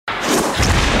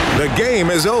The game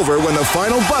is over when the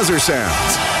final buzzer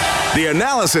sounds. The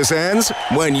analysis ends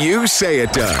when you say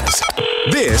it does.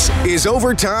 This is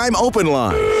Overtime Open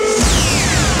Line.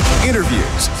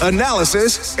 Interviews,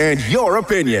 analysis, and your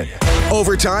opinion.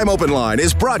 Overtime Open Line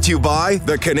is brought to you by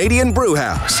the Canadian Brew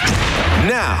House.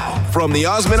 Now, from the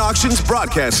Osmond Auctions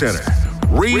Broadcast Center,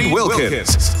 Reed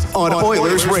Wilkins on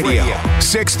Oilers Radio,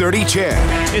 630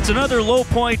 CHED. It's another low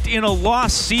point in a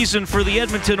lost season for the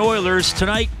Edmonton Oilers.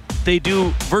 Tonight, they do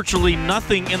virtually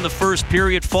nothing in the first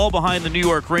period, fall behind the New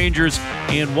York Rangers,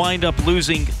 and wind up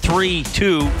losing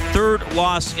 3-2. Third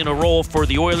loss in a row for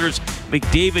the Oilers.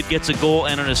 McDavid gets a goal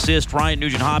and an assist. Ryan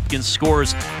Nugent-Hopkins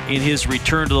scores in his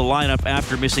return to the lineup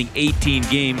after missing 18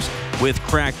 games with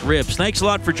cracked ribs. Thanks a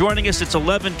lot for joining us. It's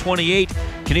 11:28.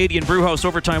 Canadian Brewhouse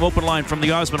Overtime Open Line from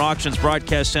the Osmond Auctions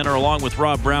Broadcast Center, along with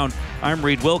Rob Brown. I'm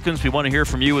Reed Wilkins. We want to hear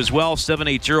from you as well.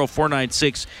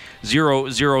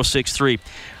 780-496-0063.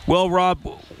 Well,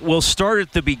 Rob, we'll start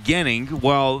at the beginning.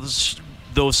 While,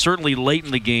 though certainly late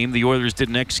in the game, the Oilers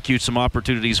didn't execute some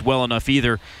opportunities well enough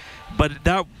either. But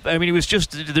that, I mean, it was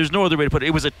just, there's no other way to put it.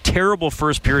 It was a terrible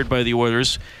first period by the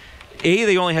Oilers.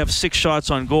 They only have 6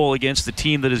 shots on goal against the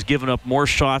team that has given up more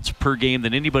shots per game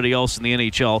than anybody else in the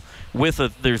NHL, with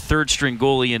their third-string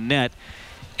goalie in net.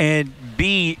 And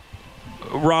B,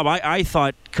 Rob, I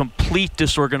thought complete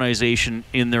disorganization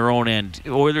in their own end.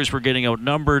 The Oilers were getting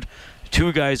outnumbered.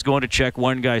 2 guys going to check,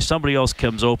 1 guy, somebody else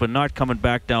comes open, not coming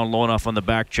back down low enough on the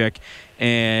back check,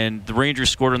 and the Rangers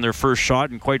scored on their first shot,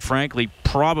 and quite frankly,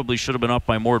 probably should have been up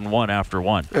by more than 1 after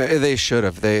 1. They should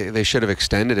have. They should have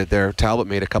extended it there. Talbot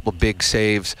made a couple big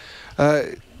saves.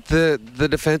 The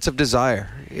defensive desire,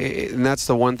 and that's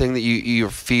the one thing that you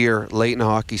fear late in the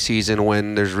hockey season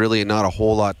when there's really not a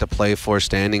whole lot to play for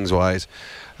standings-wise.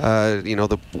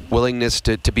 The willingness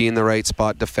to be in the right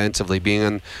spot defensively,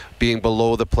 being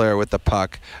below the player with the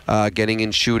puck, getting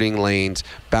in shooting lanes,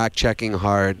 back checking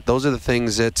hard. Those are the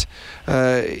things that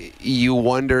you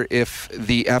wonder if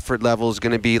the effort level is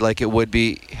going to be like it would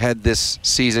be had this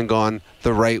season gone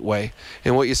the right way.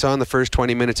 And what you saw in the first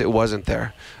 20 minutes, it wasn't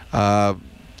there. The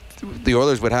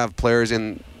Oilers would have players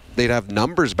they'd have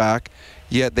numbers back,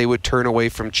 yet they would turn away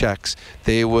from checks.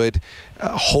 They would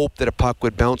hope that a puck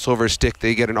would bounce over a stick.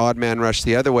 They get an odd man rush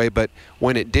the other way, but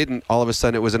when it didn't, all of a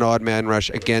sudden it was an odd man rush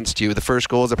against you. The first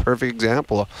goal is a perfect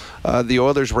example. The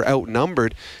Oilers were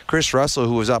outnumbered. Chris Russell,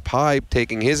 who was up high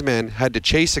taking his man, had to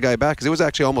chase the guy back because it was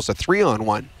actually almost a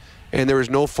 3-on-1. And there was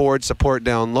no forward support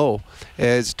down low,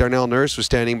 as Darnell Nurse was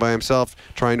standing by himself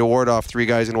trying to ward off 3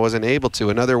 guys and wasn't able to.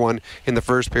 Another one in the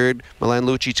first period, Milan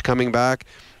Lucic coming back,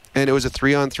 and it was a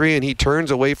 3-on-3, and he turns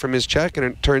away from his check, and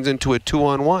it turns into a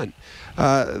 2-on-1.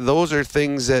 Those are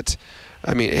things that,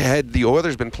 I mean, had the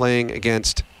Oilers been playing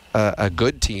against a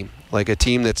good team, like a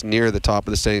team that's near the top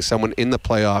of the standings, someone in the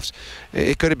playoffs,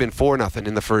 it could have been 4-0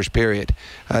 in the first period.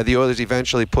 The Oilers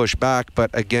eventually pushed back, but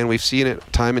again, we've seen it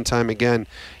time and time again.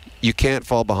 You can't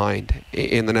fall behind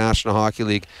in the National Hockey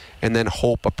League and then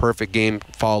hope a perfect game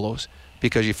follows,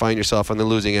 because you find yourself on the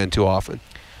losing end too often.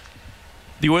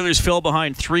 The Oilers fell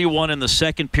behind 3-1 in the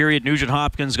second period.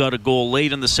 Nugent-Hopkins got a goal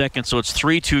late in the second, so it's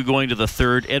 3-2 going to the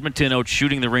third. Edmonton out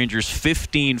shooting the Rangers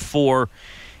 15-4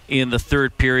 in the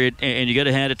third period. And you got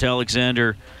to hand it to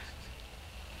Alexander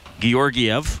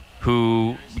Georgiev,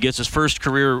 who gets his first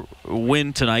career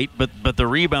win tonight, but the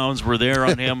rebounds were there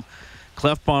on him.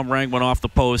 Klefbom rang one off the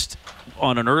post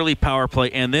on an early power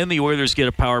play, and then the Oilers get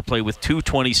a power play with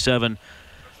 2:27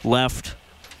 left.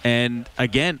 And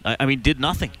again, I mean, did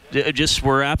nothing. Just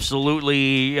were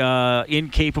absolutely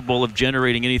incapable of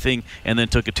generating anything, and then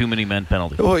took a too-many-men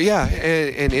penalty. Well, yeah,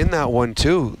 and in that one,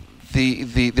 too,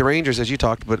 the Rangers, as you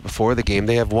talked about before the game,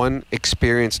 they have one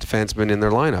experienced defenseman in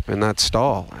their lineup, and that's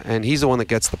Stahl, and he's the one that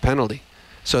gets the penalty.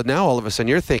 So now all of a sudden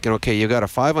you're thinking, okay, you got a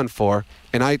 5-on-4,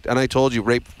 and I told you,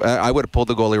 I would have pulled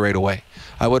the goalie right away.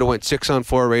 I would have went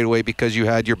 6-on-4 right away because you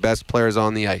had your best players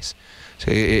on the ice.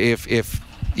 So if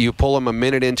you pull them a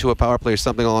minute into a power play or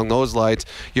something along those lines,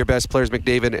 your best players,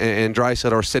 McDavid and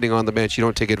Draisaitl, are sitting on the bench. You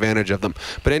don't take advantage of them.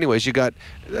 But anyways, you're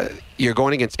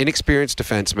going against inexperienced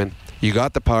defensemen. You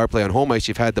got the power play on home ice.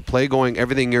 You've had the play going,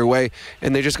 everything your way,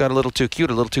 and they just got a little too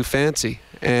cute, a little too fancy.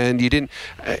 And you didn't,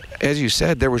 as you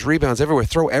said, there was rebounds everywhere.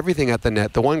 Throw everything at the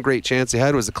net. The one great chance they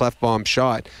had was the Klefbom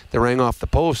shot that rang off the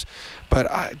post. But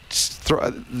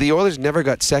the Oilers never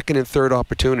got second and third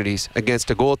opportunities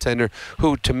against a goaltender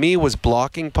who, to me, was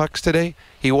blocking pucks today.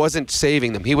 He wasn't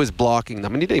saving them. He was blocking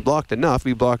them. And he blocked enough.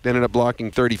 He ended up blocking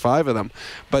 35 of them.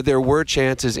 But there were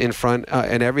chances in front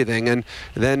and everything. And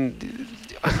then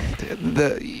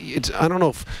I don't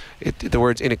know if the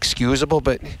word's inexcusable,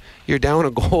 but you're down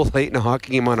a goal late in a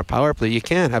hockey game on a power play. You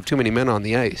can't have too many men on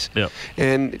the ice. Yep.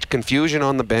 And confusion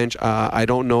on the bench. I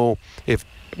don't know if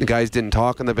the guys didn't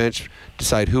talk on the bench,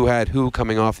 decide who had who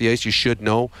coming off the ice. You should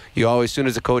know. You always, as soon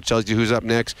as the coach tells you who's up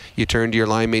next, you turn to your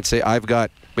line mate, say, I've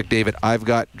got McDavid, I've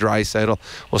got Draisaitl.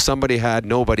 Well, somebody had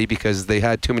nobody because they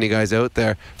had too many guys out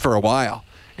there for a while.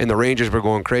 And the Rangers were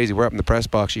going crazy. We're up in the press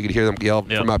box. You could hear them yell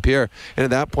from up here. And at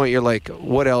that point, you're like,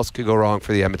 what else could go wrong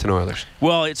for the Edmonton Oilers?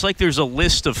 Well, it's like there's a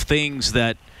list of things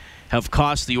that have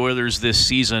cost the Oilers this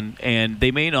season, and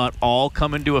they may not all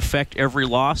come into effect every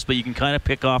loss, but you can kind of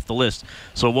pick off the list.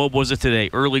 So what was it today?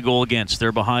 Early goal against.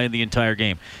 They're behind the entire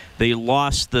game. They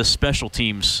lost the special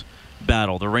teams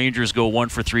battle. The Rangers go 1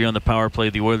 for 3 on the power play.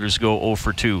 The Oilers go 0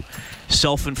 for 2.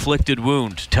 Self-inflicted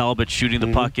wound. Talbot shooting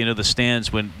the puck into the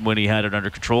stands when he had it under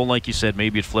control. Like you said,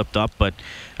 maybe it flipped up, but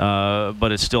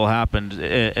it still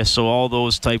happened. So all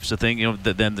those types of things,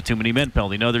 then the too many men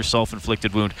penalty, another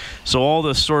self-inflicted wound. So all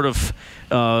the sort of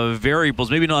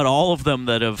variables, maybe not all of them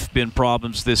that have been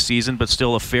problems this season, but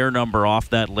still a fair number off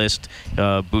that list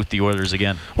boot the Oilers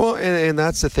again. Well, and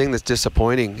that's the thing that's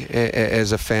disappointing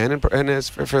as a fan and as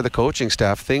for the coaching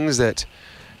staff. Things that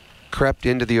crept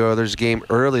into the Oilers game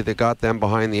early that got them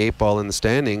behind the 8 ball in the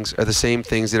standings are the same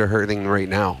things that are hurting right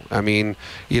now. I mean,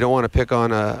 you don't want to pick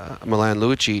on Milan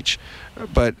Lucic,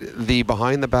 but the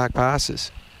behind the back passes.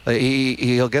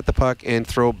 He'll get the puck and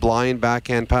throw blind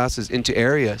backhand passes into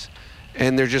areas,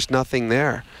 and there's just nothing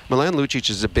there. Milan Lucic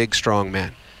is a big, strong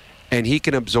man, and he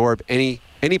can absorb any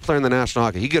player in the National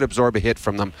Hockey. He could absorb a hit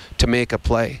from them to make a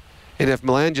play. And if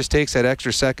Milan just takes that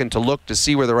extra second to look to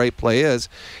see where the right play is,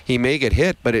 he may get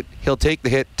hit, but he'll take the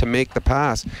hit to make the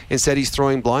pass. Instead, he's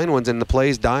throwing blind ones, and the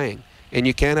play's dying. And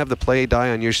you can't have the play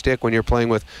die on your stick when you're playing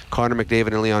with Connor McDavid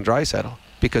and Leon Draisaitl,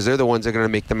 because they're the ones that are going to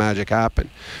make the magic happen.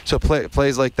 So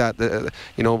plays like that, the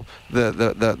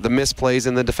misplays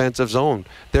in the defensive zone.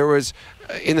 There was,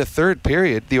 in the third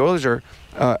period, the Oilers are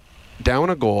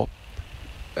down a goal.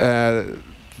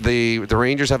 The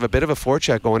Rangers have a bit of a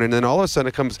forecheck going, and then all of a sudden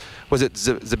it comes, was it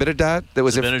Zibanejad that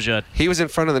was he was in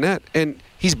front of the net, and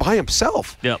he's by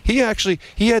himself. Yep.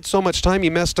 He had so much time he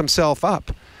messed himself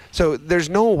up. So there's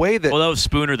no way that... Well, that was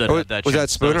Spooner that had that was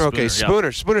chance. That Spooner? Okay,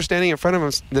 yeah. Spooner standing in front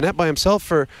of the net by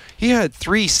himself he had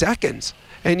 3 seconds.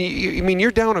 And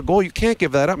you're down a goal. You can't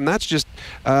give that up, and that's just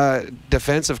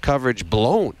defensive coverage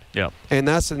blown. Yeah. And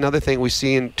that's another thing we've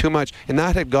seen too much. And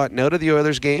that had gotten out of the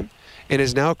Oilers game and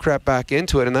has now crept back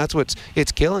into it, and that's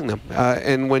it's killing them.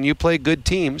 And when you play good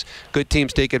teams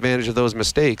take advantage of those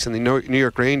mistakes. And the New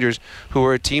York Rangers, who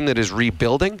are a team that is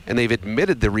rebuilding, and they've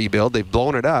admitted the rebuild, they've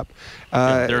blown it up.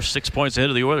 They're 6 points ahead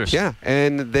of the Oilers. Yeah,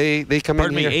 and they come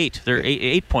in here. 8. They're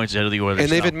 8 points ahead of the Oilers. And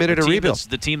they've admitted a rebuild.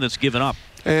 The team that's given up.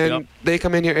 And they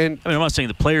come in here and... I mean, I'm not saying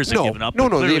the players have given up, no,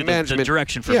 but the management. The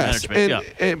direction for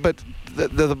management. But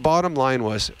the bottom line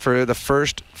was, for the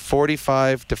first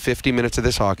 45 to 50 minutes of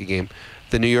this hockey game,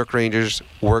 the New York Rangers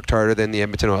worked harder than the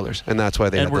Edmonton Oilers, and that's why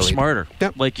they and were smarter.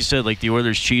 Yep. Like you said, like the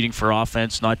Oilers cheating for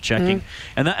offense, not checking,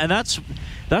 and that's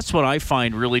what I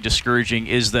find really discouraging,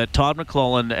 is that Todd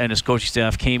McLellan and his coaching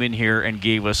staff came in here and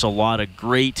gave us a lot of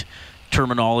great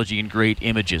terminology and great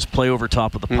images. Play over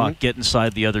top of the puck, get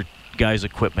inside the other guy's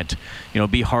equipment.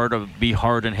 Be hard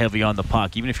and heavy on the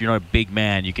puck. Even if you're not a big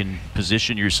man, you can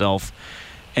position yourself.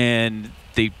 And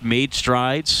they made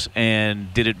strides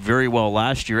and did it very well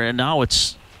last year, and now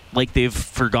it's like they've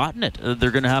forgotten it.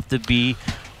 They're going to have to be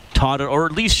taught it, or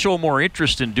at least show more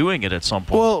interest in doing it at some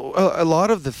point. Well, a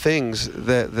lot of the things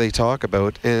that they talk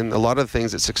about, and a lot of the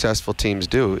things that successful teams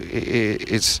do,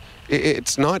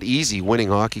 it's not easy winning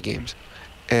hockey games,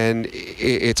 and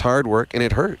it's hard work, and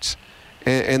it hurts.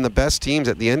 And the best teams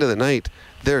at the end of the night,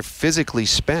 they're physically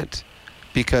spent,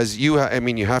 because you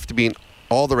have to be in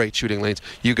all the right shooting lanes.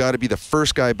 You got to be the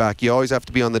first guy back. You always have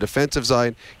to be on the defensive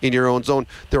side in your own zone.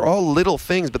 They're all little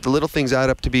things, but the little things add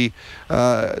up to be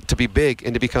big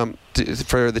and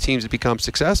for the teams to become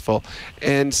successful.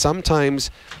 And sometimes,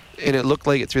 and it looked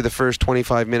like it through the first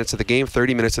 25 minutes of the game,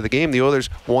 30 minutes of the game, the Oilers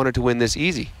wanted to win this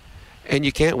easy. And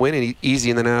you can't win it easy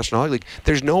in the National Hockey League.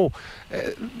 There's no...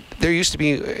 there used to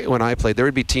be, when I played, there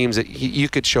would be teams that you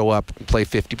could show up and play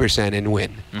 50% and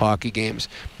win hockey games.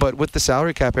 But with the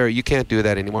salary cap era, you can't do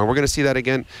that anymore. We're going to see that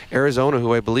again. Arizona,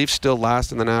 who I believe still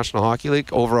last in the National Hockey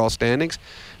League overall standings,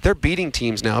 they're beating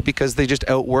teams now because they just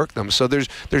outwork them. So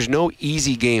there's no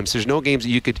easy games. There's no games that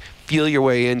you could feel your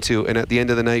way into, and at the end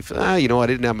of the night, I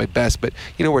didn't have my best, but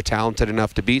we're talented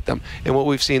enough to beat them. And what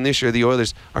we've seen this year, the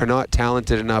Oilers are not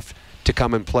talented enough to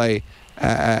come and play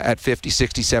at 50,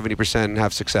 60, 70% and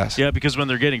have success. Yeah, because when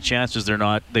they're getting chances,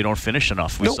 they don't finish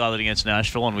enough. We saw that against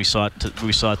Nashville, and we saw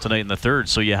it tonight in the third.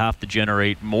 So you have to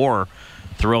generate more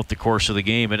throughout the course of the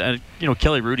game. And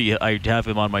Kelly Rudy, I have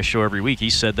him on my show every week. He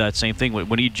said that same thing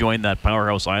when he joined that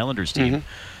powerhouse Islanders team. Mm-hmm.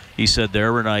 He said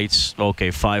there were nights,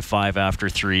 5-5 after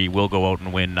 3, we'll go out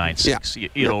and win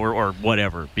 9-6, or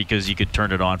whatever, because you could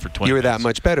turn it on for 20 You were minutes. that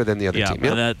much better than the other team.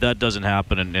 Yeah, and that doesn't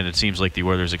happen, and it seems like the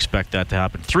Oilers expect that to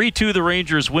happen. 3-2, the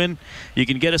Rangers win. You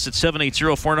can get us at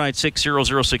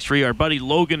 780-496-0063. Our buddy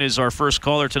Logan is our first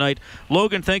caller tonight.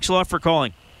 Logan, thanks a lot for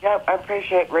calling. Yeah, I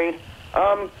appreciate it, Reed.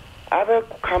 I have a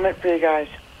comment for you guys.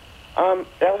 That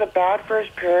was a bad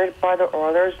first period by the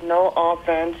Oilers. No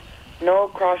offense, no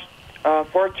cross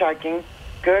forechecking.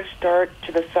 Good start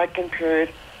to the second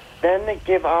period. Then they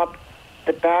give up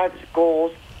the bad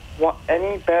goals.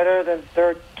 Any better than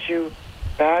third too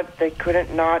bad. They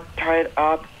couldn't not tie it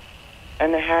up,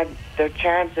 and they had their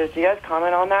chances. Do you guys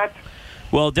comment on that?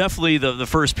 Well, definitely the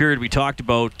first period we talked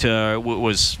about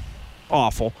was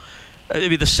awful. I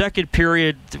mean, the second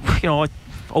period,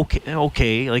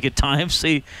 okay. Like at times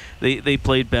they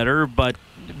played better, but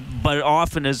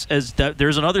often as that,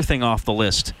 there's another thing off the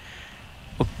list.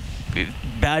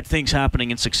 Bad things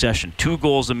happening in succession. 2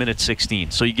 goals a minute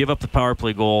 16. So you give up the power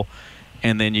play goal,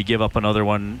 and then you give up another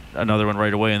one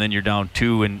right away, and then you're down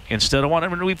 2 and instead of 1. I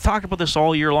mean, we've talked about this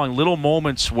all year long. Little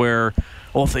moments where,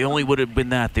 if they only would have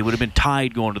been that, they would have been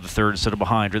tied going to the third instead of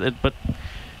behind. But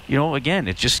again,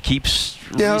 it just keeps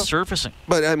resurfacing.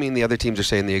 But I mean, the other teams are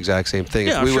saying the exact same thing.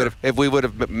 Yeah, if we would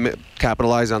have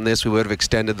capitalized on this, we would have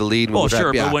extended the lead. But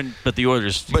the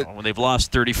Oilers, when they've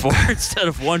lost 34 instead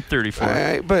of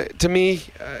 134. But to me,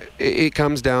 it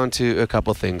comes down to a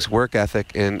couple things: work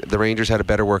ethic, and the Rangers had a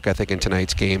better work ethic in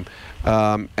tonight's game.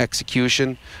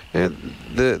 Execution,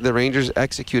 the Rangers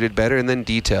executed better, and then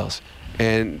details.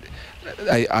 And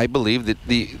I believe that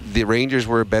the Rangers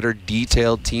were a better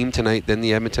detailed team tonight than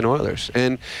the Edmonton Oilers.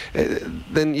 And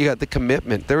then you got the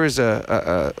commitment. There was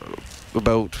about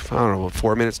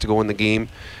 4 minutes to go in the game.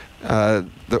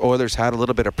 The Oilers had a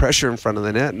little bit of pressure in front of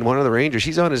the net, and one of the Rangers,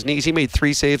 he's on his knees. He made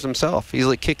 3 saves himself. He's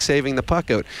like kick-saving the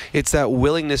puck out. It's that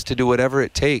willingness to do whatever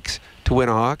it takes to win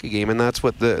a hockey game, and that's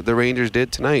what the Rangers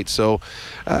did tonight. So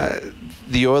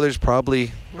the Oilers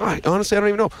probably, honestly, I don't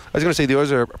even know. I was going to say the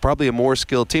Oilers are probably a more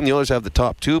skilled team. The Oilers have the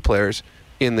top 2 players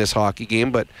in this hockey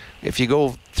game, but if you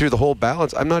go through the whole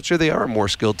balance, I'm not sure they are a more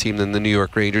skilled team than the New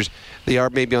York Rangers. They are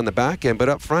maybe on the back end, but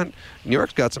up front, New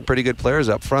York's got some pretty good players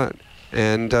up front.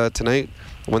 And tonight,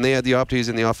 when they had the opportunities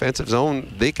in the offensive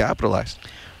zone, they capitalized.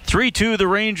 3-2, the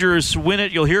Rangers win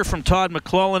it. You'll hear from Todd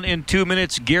McLellan in 2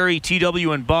 minutes. Gary,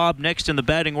 TW, and Bob next in the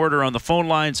batting order on the phone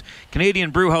lines. Canadian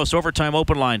Brewhouse Overtime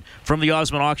Open Line from the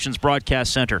Osmond Auctions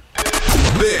Broadcast Center.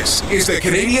 This is the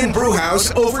Canadian Brewhouse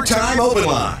Overtime Open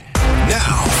Line.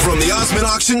 Now, from the Osmond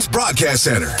Auctions Broadcast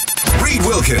Center, Reed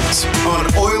Wilkins on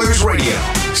Oilers Radio,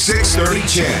 630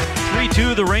 CHED.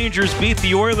 3-2, the Rangers beat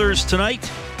the Oilers tonight.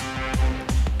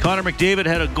 Connor McDavid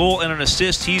had a goal and an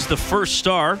assist. He's the first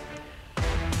star.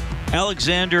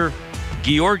 Alexander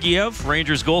Georgiev,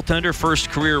 Rangers goaltender, first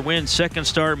career win. Second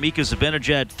star, Mika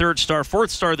Zibanejad. Third star,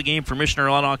 fourth star of the game for Missioner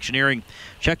Lawn Auctioneering.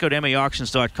 Check out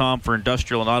maauctions.com for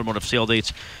industrial and automotive sale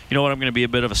dates. You know what? I'm going to be a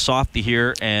bit of a softie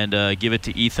here and give it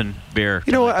to Ethan Bear.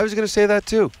 You know what? I was going to say that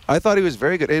too. I thought he was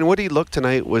very good. And what he looked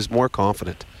tonight was more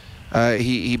confident.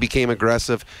 He became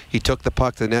aggressive. He took the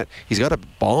puck to the net. He's got a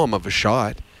bomb of a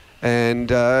shot.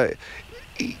 And I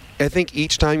think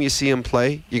each time you see him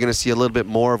play, you're going to see a little bit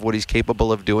more of what he's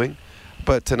capable of doing.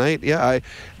 But tonight,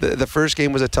 the first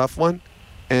game was a tough one,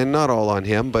 and not all on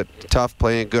him, but tough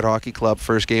playing a good hockey club,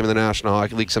 first game in the National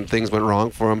Hockey League. Some things went wrong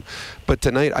for him. But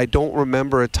tonight, I don't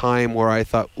remember a time where I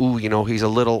thought, he's a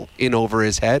little in over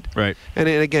his head. Right. And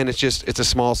again, it's a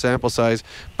small sample size,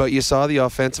 but you saw the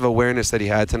offensive awareness that he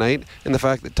had tonight, and the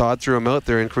fact that Todd threw him out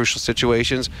there in crucial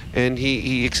situations, and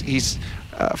he's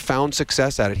found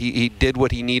success at it. He did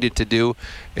what he needed to do,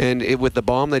 and with the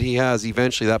bomb that he has,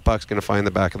 eventually that puck's going to find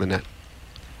the back of the net.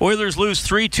 Oilers lose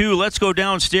 3-2. Let's go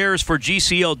downstairs for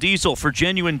GCL Diesel. For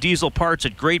genuine diesel parts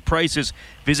at great prices,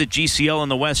 visit GCL in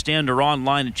the West End or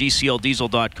online at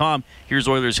gcldiesel.com. Here's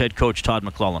Oilers head coach Todd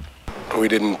McLellan. We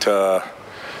didn't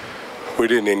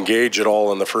engage at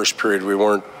all in the first period. We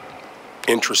weren't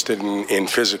interested in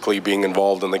physically being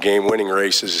involved in the game-winning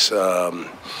races,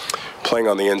 playing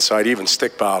on the inside, even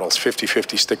stick battles,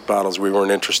 50-50 stick battles. We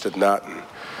weren't interested in that. And,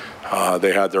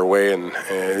 they had their way and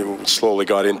slowly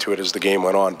got into it as the game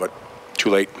went on, but too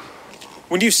late.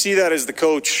 When you see that as the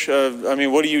coach,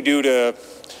 what do you do to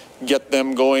get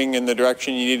them going in the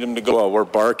direction you need them to go? Well, we're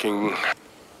barking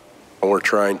We're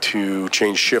trying to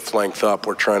change shift length up.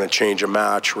 We're trying to change a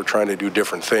match. We're trying to do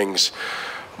different things.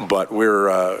 But we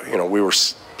were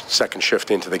second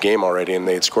shift into the game already, and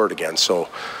they had scored again. So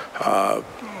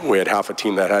we had half a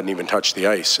team that hadn't even touched the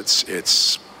ice.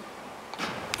 It's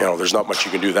there's not much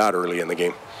you can do that early in the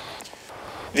game.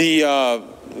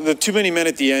 The too many men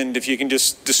at the end, if you can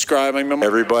just describe. I remember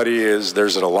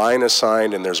there's a line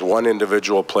assigned, and there's one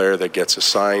individual player that gets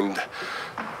assigned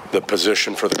the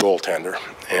position for the goaltender,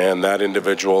 and that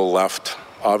individual left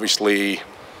obviously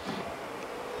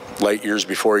light years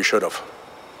before he should have.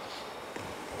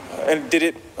 And did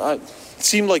it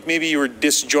seem like maybe you were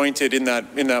disjointed in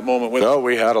that moment? No,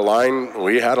 we had a line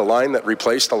that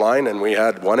replaced a line, and we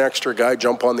had one extra guy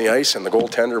jump on the ice, and the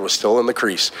goaltender was still in the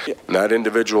crease. Yeah. And that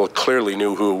individual clearly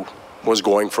knew who was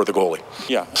going for the goalie.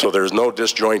 Yeah. So there's no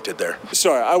disjointed there.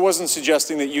 Sorry, I wasn't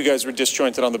suggesting that you guys were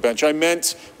disjointed on the bench. I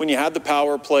meant when you had the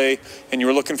power play and you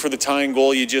were looking for the tying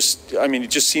goal, it just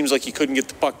seems like you couldn't get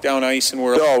the puck down ice, and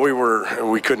No,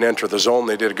 we couldn't enter the zone.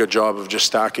 They did a good job of just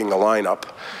stacking the lineup.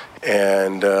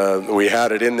 And we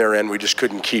had it in their end. We just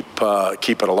couldn't keep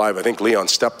it alive. I think Leon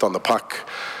stepped on the puck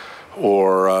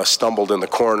or stumbled in the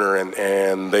corner,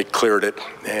 and they cleared it,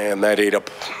 and that ate up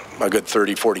a good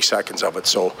 30-40 seconds of it.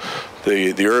 So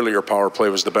the earlier power play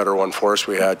was the better one for us.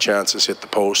 We had chances hit the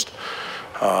post.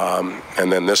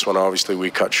 And then this one, obviously,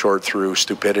 we cut short through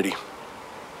stupidity.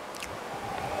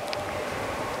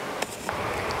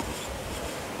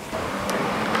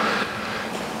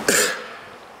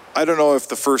 I don't know if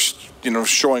the first,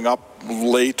 showing up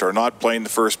late or not playing the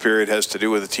first period has to do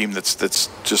with a team that's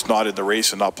just not in the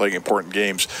race and not playing important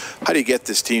games. How do you get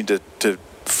this team to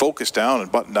focus down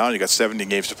and button down? You got 17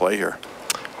 games to play here.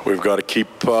 We've got to keep.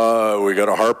 We got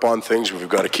to harp on things. We've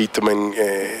got to keep them in.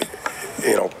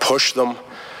 Push them.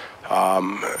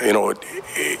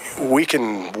 We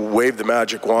can wave the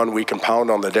magic wand. We can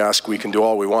pound on the desk. We can do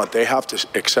all we want. They have to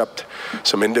accept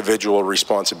some individual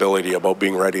responsibility about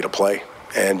being ready to play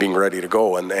and being ready to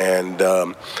go, and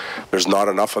there's not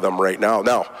enough of them right now.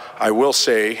 Now, I will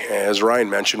say, as Ryan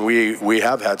mentioned, we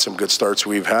have had some good starts.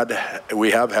 We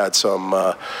have had some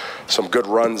good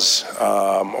runs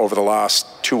over the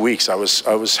last 2 weeks. I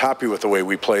was happy with the way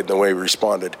we played and the way we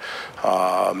responded.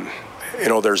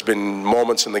 There's been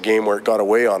moments in the game where it got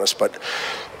away on us, but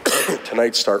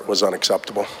tonight's start was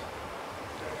unacceptable.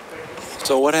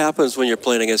 So what happens when you're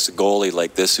playing against a goalie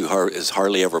like this who is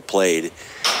hardly ever played?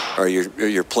 Are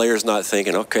your players not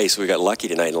thinking, okay, so we got lucky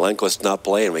tonight, and Lundqvist's not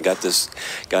playing, we got this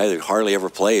guy that hardly ever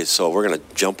plays, so we're going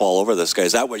to jump all over this guy?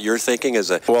 Is that what you're thinking?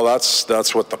 Well,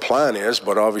 that's what the plan is,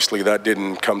 but obviously that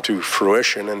didn't come to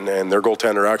fruition, and their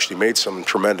goaltender actually made some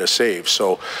tremendous saves.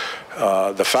 So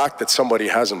the fact that somebody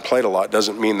hasn't played a lot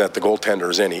doesn't mean that the goaltender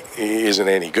isn't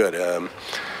any good.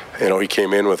 He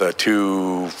came in with a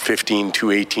 215,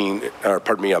 218, a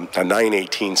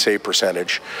 918 save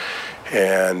percentage,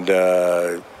 and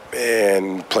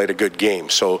played a good game.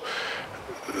 So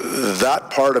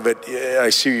that part of it, I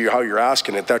see how you're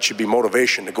asking it. That should be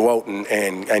motivation to go out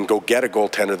and go get a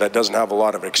goaltender that doesn't have a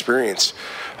lot of experience.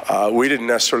 We didn't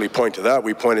necessarily point to that.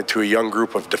 We pointed to a young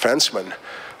group of defensemen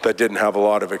that didn't have a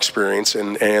lot of experience,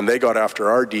 and they got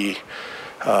after our D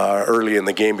early in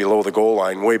the game below the goal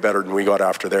line way better than we got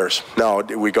after theirs. Now,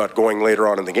 we got going later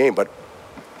on in the game, but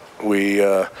we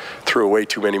threw away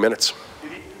too many minutes.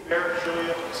 Did Barrett show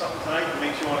you something tonight that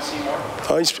makes you want to see more?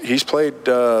 He's played,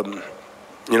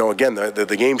 again,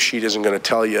 the game sheet isn't going to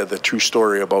tell you the true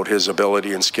story about his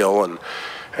ability and skill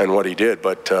and what he did,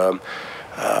 but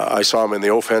I saw him in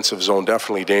the offensive zone,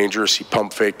 definitely dangerous. He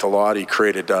pump faked a lot. He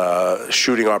created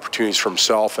shooting opportunities for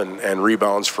himself and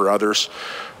rebounds for others.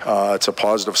 It's a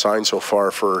positive sign so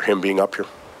far for him being up here.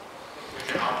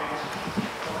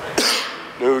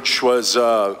 Nuge was,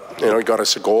 he got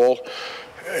us a goal.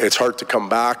 It's hard to come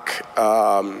back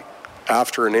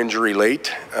after an injury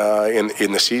late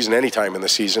in the season, anytime in the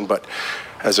season. But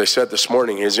as I said this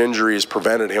morning, his injury has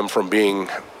prevented him from being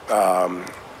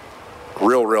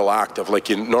real active like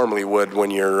you normally would when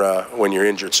you're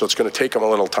injured. So it's going to take him a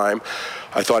little time.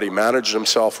 I thought he managed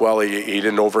himself well. He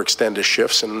didn't overextend his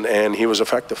shifts, and he was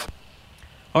effective.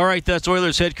 All right, that's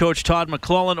Oilers head coach Todd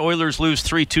McLellan. Oilers lose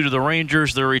 3-2 to the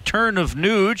Rangers. The return of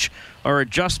Nuge, our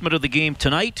adjustment of the game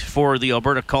tonight for the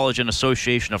Alberta College and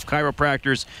Association of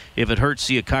Chiropractors. If it hurts,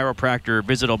 see a chiropractor.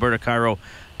 Visit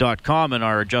albertachiro.com. And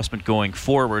our adjustment going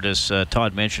forward, as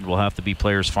Todd mentioned, will have to be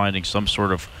players finding some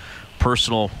sort of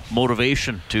personal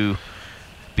motivation to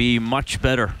be much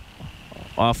better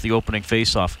off the opening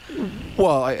face-off.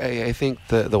 Well, I think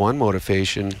the one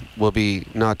motivation will be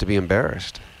not to be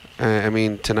embarrassed. I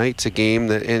mean, tonight's a game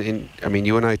that, and I mean,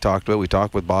 you and I talked about. We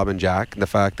talked with Bob and Jack, and the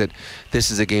fact that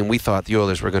this is a game we thought the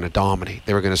Oilers were going to dominate.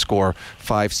 They were going to score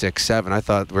 5, 6, 7. I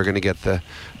thought we were going to get the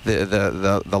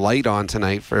light on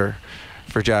tonight for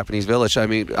Japanese Village. I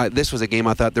mean, this was a game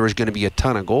I thought there was going to be a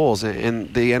ton of goals,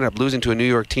 and they ended up losing to a New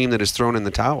York team that is thrown in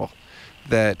the towel.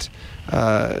 That,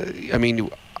 I mean,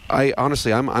 I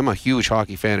honestly, I'm a huge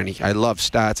hockey fan, and I love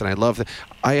stats, and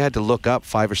I had to look up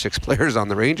 5 or 6 players on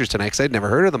the Rangers tonight because I'd never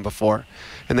heard of them before,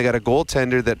 and they got a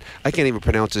goaltender that I can't even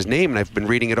pronounce his name, and I've been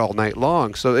reading it all night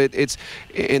long. So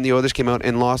and the Oilers came out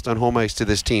and lost on home ice to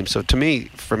this team. So to me,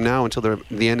 from now until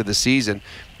the end of the season,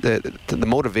 the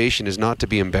motivation is not to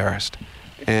be embarrassed.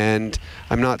 And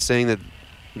I'm not saying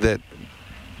that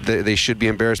they should be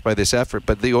embarrassed by this effort,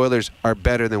 but the Oilers are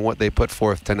better than what they put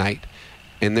forth tonight.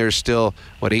 And there's still,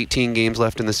 18 games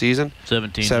left in the season?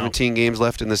 17 games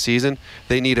left in the season.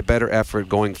 They need a better effort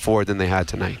going forward than they had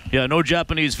tonight. Yeah, no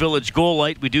Japanese Village goal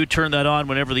light. We do turn that on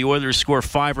whenever the Oilers score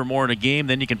 5 or more in a game.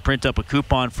 Then you can print up a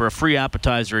coupon for a free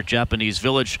appetizer at Japanese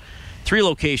Village. 3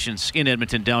 locations in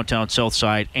Edmonton, downtown, south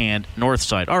side, and north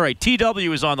side. All right,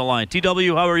 TW is on the line.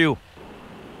 TW, how are you?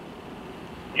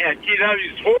 Yeah,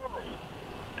 TW's horrible.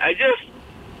 I'm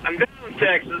down in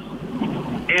Texas,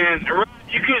 and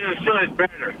you couldn't have said it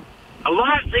better. A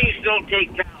lot of things don't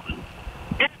take talent.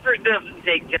 Effort doesn't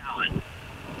take talent.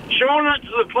 Showing up to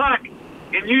the puck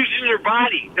and using your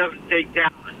body doesn't take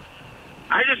talent.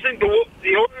 I just think the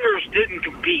Oilers didn't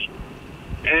compete.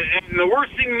 And the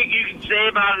worst thing that you can say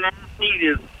about an athlete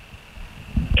is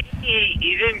A,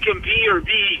 he didn't compete, or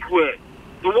B, he quit.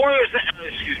 The Oilers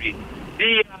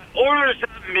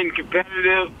haven't been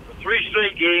competitive for 3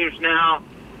 straight games now.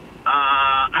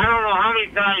 I don't know how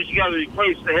many times you got to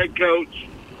replace the head coach.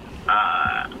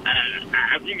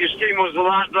 I think his team was a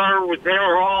lot better with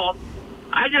Taylor Hall.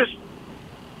 I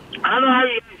don't know how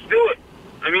you guys do it.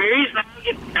 I mean, at least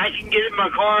I can get in my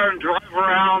car and drive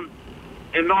around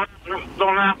and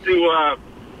don't have to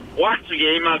watch the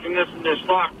game. I can listen to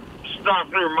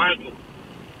Stockner Michael.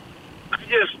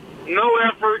 No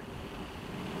effort,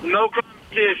 no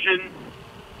competition,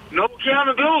 no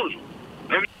accountability.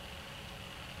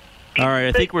 All right,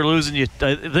 I think we're losing you.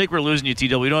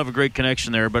 TW. We don't have a great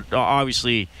connection there, but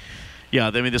obviously, yeah.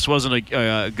 I mean, this wasn't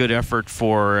a good effort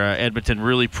for Edmonton.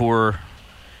 Really poor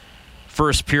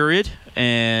first period,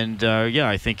 and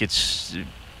I think it's,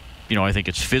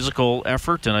 physical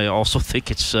effort, and I also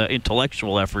think it's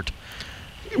intellectual effort.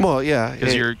 Well, yeah,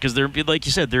 because they're like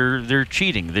you said, they're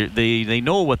cheating. They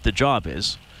know what the job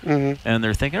is. Mm-hmm. And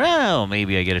they're thinking,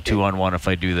 maybe I get a 2-on-1 if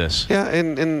I do this. Yeah,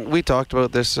 and we talked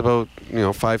about this about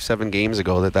 5-7 games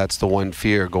ago, that's the one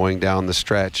fear going down the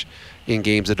stretch in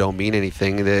games that don't mean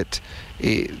anything, that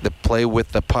the play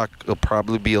with the puck will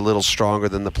probably be a little stronger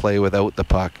than the play without the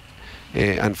puck.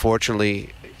 Unfortunately,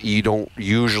 you don't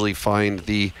usually find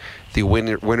the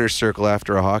winner's circle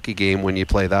after a hockey game when you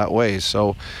play that way.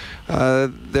 So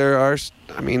there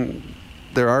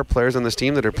are players on this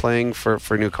team that are playing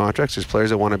for new contracts. There's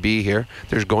players that want to be here.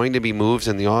 There's going to be moves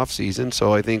in the off season.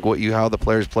 So I think how the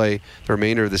players play the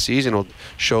remainder of the season will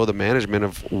show the management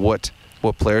of what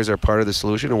players are part of the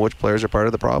solution and which players are part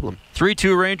of the problem.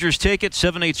 3-2 Rangers take it.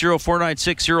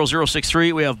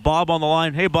 780-496-0063. We have Bob on the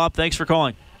line. Hey, Bob, thanks for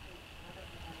calling.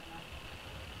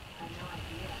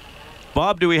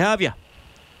 Bob, do we have you?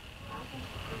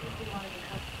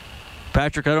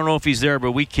 Patrick, I don't know if he's there,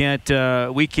 but we can't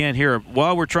hear him.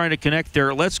 While we're trying to connect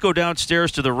there, let's go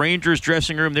downstairs to the Rangers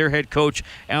dressing room. Their head coach,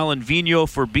 Alan Vigneault,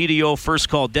 for BDO, First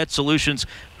Call Debt Solutions,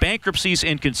 Bankruptcies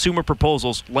and Consumer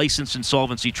Proposals, Licensed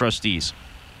Insolvency Trustees.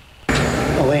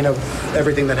 Elaine, of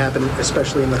everything that happened,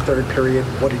 especially in the third period,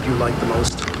 what did you like the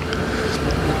most?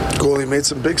 Goalie made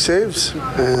some big saves,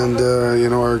 and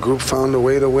our group found a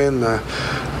way to win.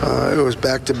 It was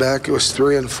back-to-back. It was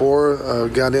 3 and 4.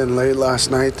 Got in late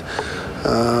last night. We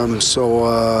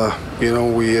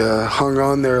hung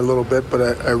on there a little bit,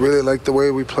 but I really liked the way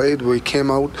we played. We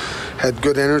came out, had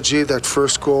good energy. That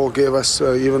first goal gave us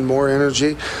even more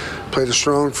energy. Played a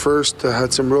strong first,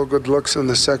 had some real good looks in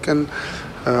the second.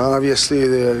 Obviously,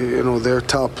 their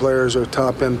top players are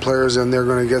top-end players, and they're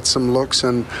going to get some looks,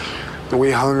 and we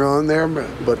hung on there,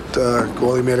 but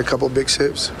goalie made a couple big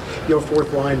saves. Your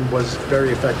fourth line was very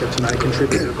effective tonight,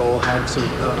 contributed a goal, had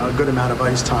a good amount of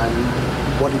ice time.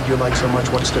 What did you like so much?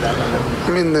 What stood out on them?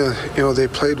 I mean, they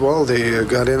played well. They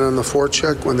got in on the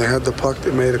forecheck. When they had the puck,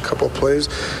 they made a couple plays.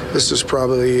 This is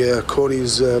probably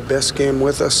Cody's best game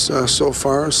with us so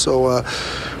far, so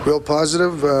real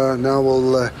positive. Now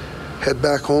we'll head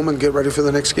back home and get ready for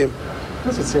the next game.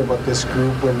 What does it say about this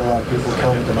group when people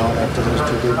counted them out after those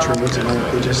 2 big trades and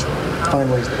they just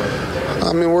find ways to win?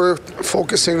 I mean, we're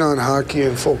focusing on hockey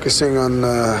and focusing on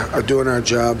doing our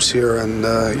jobs here and,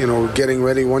 getting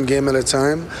ready one game at a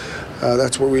time.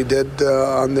 That's what we did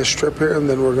on this trip here, and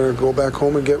then we're going to go back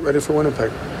home and get ready for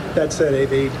Winnipeg. That said,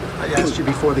 I asked you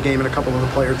before the game, and a couple of the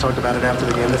players talked about it after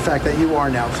the game, the fact that you are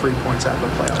now 3 points out of the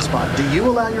playoff spot. Do you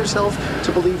allow yourself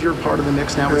to believe you're part of the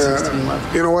mix now with 16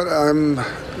 left? You know what? I'm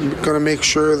going to make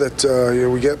sure that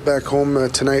we get back home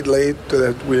tonight late,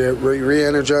 that we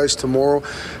re-energize tomorrow,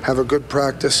 have a good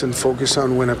practice, and focus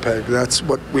on Winnipeg. That's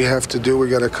what we have to do. We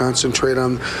got to concentrate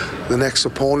on the next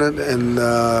opponent, and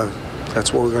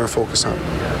that's what we're going to focus on.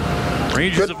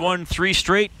 Rangers have won 3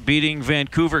 straight, beating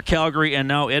Vancouver, Calgary, and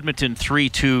now Edmonton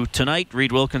 3-2 tonight.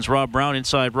 Reed Wilkins, Rob Brown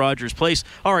inside Rogers Place.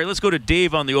 All right, let's go to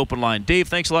Dave on the open line. Dave,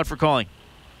 thanks a lot for calling.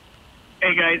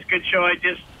 Hey, guys, good show.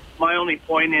 My only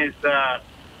point is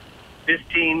this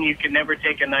team, you can never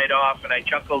take a night off, and I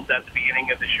chuckled at the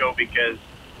beginning of the show because,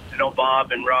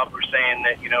 Bob and Rob were saying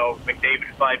that,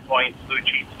 McDavid 5 points,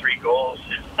 Lucic 3 goals.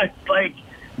 It's like...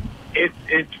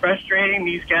 It's frustrating.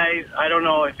 These guys, I don't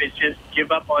know if it's just give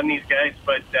up on these guys,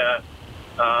 but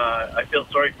I feel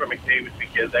sorry for McDavid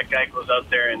because that guy goes out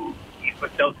there and he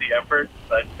puts out the effort.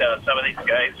 But some of these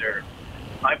guys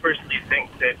I personally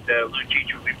think that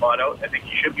Lucic will be bought out. I think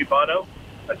he should be bought out,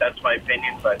 but that's my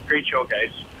opinion. But great show,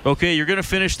 guys. Okay, you're going to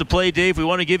finish the play, Dave. We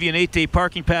want to give you an 8-day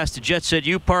parking pass to Jet Set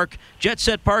U Park. Jet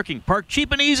Set Parking. Park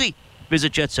cheap and easy.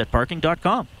 Visit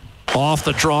jetsetparking.com. Off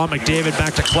the draw, McDavid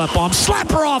back to Klefbom.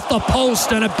 Slapper off the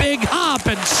post and a big hop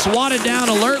and swatted down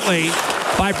alertly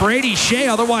by Brady Shea.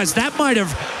 Otherwise, that might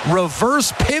have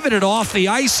reverse pivoted off the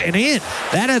ice and in.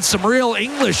 That had some real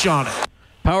English on it.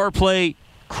 Power play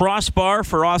crossbar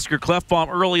for Oscar Klefbom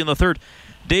early in the third.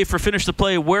 Dave, for finish the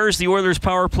play, where's the Oilers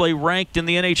power play ranked in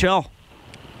the NHL?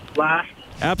 Last.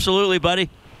 Absolutely, buddy.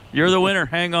 You're the winner.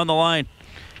 Hang on the line.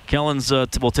 Kellens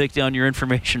will take down your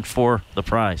information for the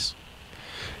prize.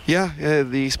 Yeah,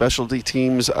 the specialty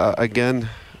teams, again,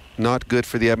 not good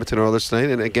for the Edmonton Oilers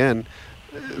tonight. And again,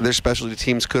 their specialty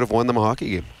teams could have won them a hockey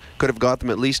game. Could have got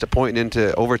them at least a point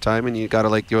into overtime, and you got to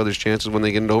like the Oilers' chances when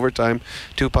they get into overtime.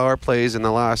 2 power plays in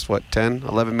the last, 10,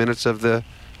 11 minutes of the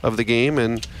game,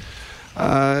 and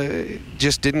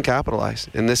just didn't capitalize.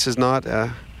 And this is not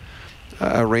a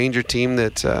Ranger team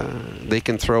that they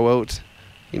can throw out.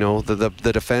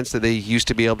 The defense that they used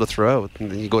to be able to throw out.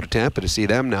 And you go to Tampa to see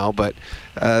them now, but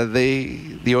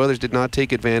the Oilers did not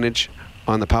take advantage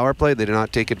on the power play. They did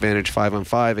not take advantage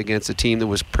 5-on-5 against a team that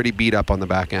was pretty beat up on the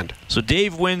back end. So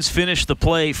Dave wins finish the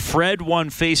play. Fred won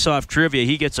face-off trivia.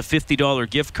 He gets a $50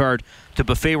 gift card to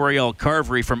Buffet Royale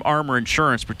Carvery from Armor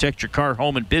Insurance. Protect your car,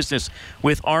 home, and business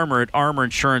with Armor at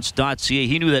armorinsurance.ca.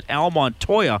 He knew that Al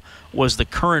Montoya was the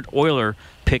current Oiler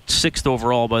picked 6th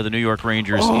overall by the New York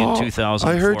Rangers in 2004.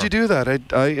 I heard you do that. I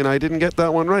didn't get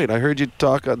that one right. I heard you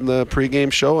talk on the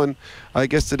pregame show, and I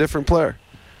guessed a different player.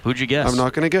 Who'd you guess? I'm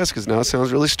not going to guess because now it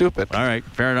sounds really stupid. All right,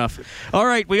 fair enough. All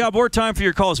right, we got more time for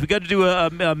your calls. We got to do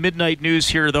a midnight news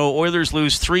here, though. Oilers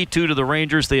lose 3-2 to the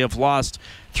Rangers. They have lost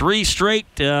 3 straight.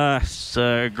 It's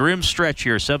a grim stretch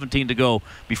here. 17 to go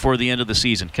before the end of the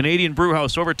season. Canadian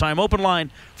Brewhouse Overtime Open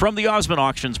Line from the Osmond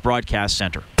Auctions Broadcast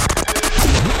Center.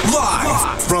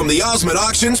 Live from the Osmond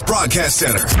Auctions Broadcast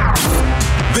Center.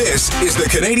 This is the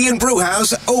Canadian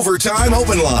Brewhouse Overtime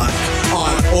Open Line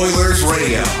on Oilers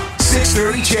Radio.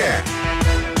 630 CHED.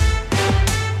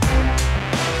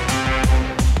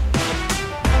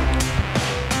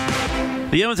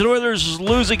 The Edmonton Oilers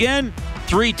lose again.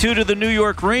 3-2 to the New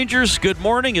York Rangers. Good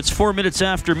morning. It's 4 minutes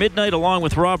after midnight. Along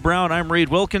with Rob Brown, I'm Reed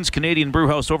Wilkins. Canadian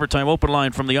Brewhouse Overtime Open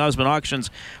Line from the Osmond Auctions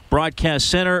Broadcast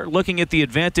Center. Looking at the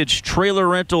Advantage Trailer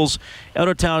Rentals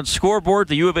out-of-town scoreboard.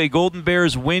 The U of A Golden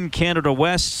Bears win Canada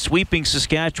West, sweeping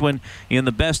Saskatchewan in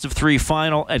the best-of-3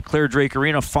 final at Claire Drake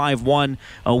Arena, 5-1,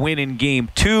 a win in Game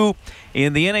 2.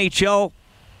 In the NHL,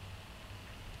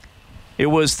 it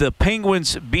was the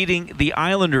Penguins beating the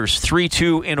Islanders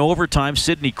 3-2 in overtime.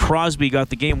 Sidney Crosby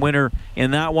got the game winner in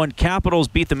that one. Capitals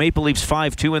beat the Maple Leafs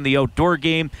 5-2 in the outdoor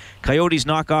game. Coyotes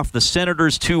knock off the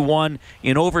Senators 2-1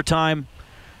 in overtime.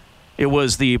 It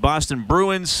was the Boston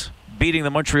Bruins beating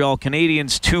the Montreal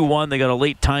Canadiens 2-1. They got a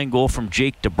late tying goal from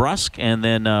Jake DeBrusk and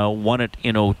then won it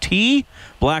in OT.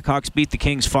 Blackhawks beat the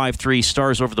Kings 5-3.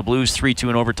 Stars over the Blues 3-2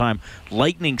 in overtime.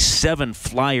 Lightning 7,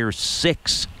 Flyers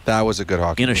 6. That was a good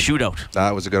hockey in a game. Shootout.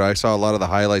 That was a good. I saw a lot of the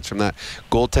highlights from that.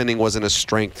 Goaltending wasn't a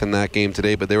strength in that game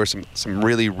today, but there were some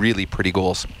really, really pretty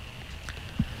goals.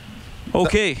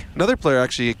 Okay. Another player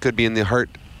actually could be in the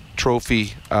Hart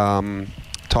Trophy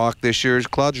talk this year is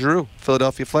Claude Giroux,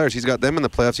 Philadelphia Flyers. He's got them in the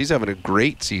playoffs. He's having a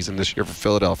great season this year for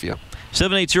Philadelphia.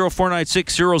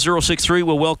 780-496-0063.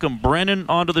 We'll welcome Brennan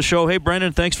onto the show. Hey,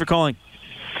 Brennan, thanks for calling.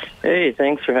 Hey,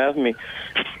 thanks for having me.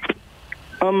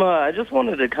 I just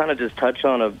wanted to kind of just touch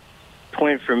on a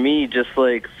point for me. Just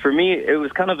like, for me, it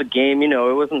was kind of a game, it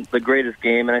wasn't the greatest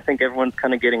game, and I think everyone's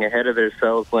kind of getting ahead of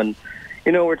themselves when,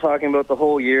 we're talking about the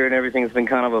whole year and everything's been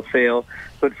kind of a fail.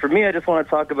 But for me, I just want to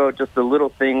talk about just the little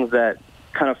things that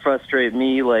kind of frustrate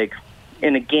me, like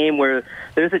in a game where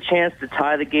there's a chance to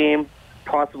tie the game,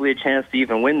 possibly a chance to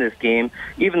even win this game,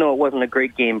 even though it wasn't a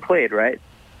great game played, right?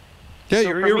 Yeah,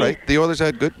 you're right. The Oilers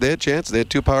had a chance. They had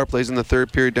 2 power plays in the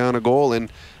third period, down a goal, and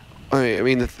I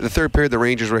mean the third period the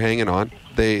Rangers were hanging on.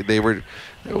 They were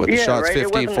the shots right.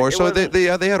 15-4, so they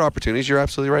had opportunities. You're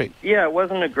absolutely right. Yeah, it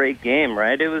wasn't a great game,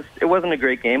 right? It wasn't a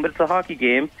great game, but it's a hockey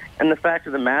game, and the fact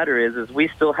of the matter is we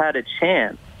still had a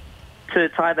chance to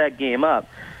tie that game up.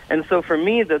 And so for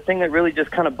me, the thing that really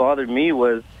just kind of bothered me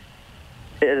was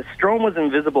Strome was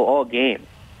invisible all game.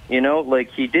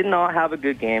 Like, he did not have a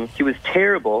good game. He was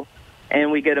terrible. And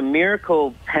we get a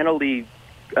miracle penalty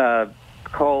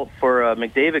call for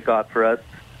McDavid got for us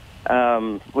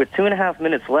with 2.5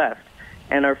 minutes left.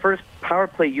 And our first power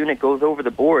play unit goes over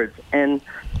the boards. And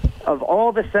of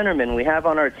all the centermen we have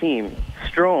on our team,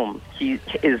 Strome, he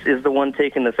is the one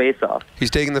taking the face-off.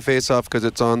 He's taking the face-off because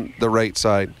it's on the right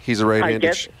side. He's a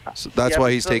right-handed. So that's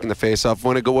why he's taking the face-off.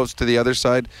 When it goes to the other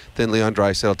side, then Leon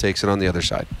Draisaitl takes it on the other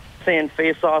side. Saying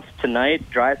face-offs tonight,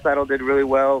 Draisaitl did really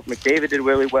well. McDavid did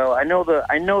really well. I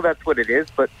know that's what it is,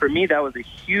 but for me, that was a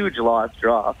huge lost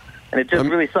draw, and it just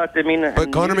really sucked. I mean,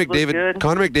 but Connor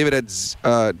McDavid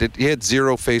had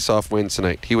 0 face-off wins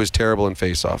tonight. He was terrible in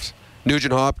face-offs.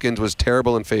 Nugent Hopkins was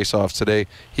terrible in face-offs today.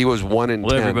 He was 1 in 10.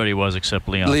 Well, everybody was except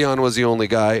Leon. Leon was the only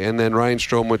guy, and then Ryan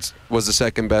Strome was the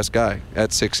second best guy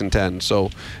at 6 and 10. So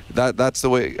that's the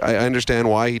way. I understand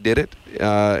why he did it,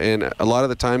 and a lot of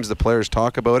the times the players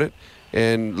talk about it,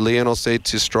 and Leon will say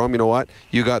to Strome, you know what,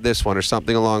 you got this one, or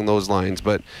something along those lines.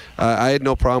 But I had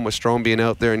no problem with Strome being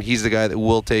out there, and he's the guy that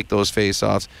will take those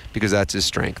face-offs because that's his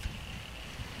strength.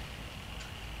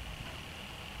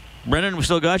 Brennan, we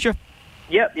still got you?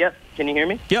 Yep. Can you hear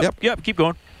me? Yep. Keep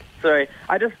going. Sorry.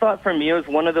 I just thought for me it was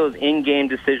one of those in-game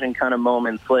decision kind of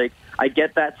moments. Like, I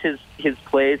get that's his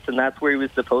place and that's where he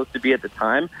was supposed to be at the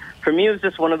time. For me, it was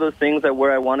just one of those things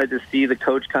where I wanted to see the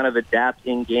coach kind of adapt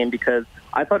in-game because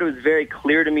I thought it was very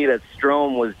clear to me that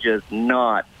Strome was just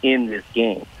not in this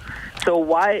game. So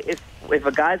why, if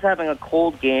a guy's having a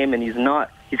cold game and he's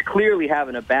clearly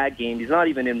having a bad game, he's not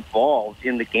even involved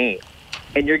in the game.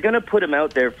 And you're going to put him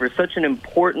out there for such an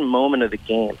important moment of the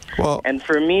game. Well, and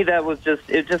for me,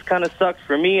 it just kind of sucks.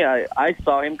 For me, I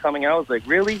saw him coming out. I was like,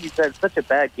 really? He's had such a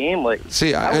bad game. Like,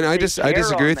 see, I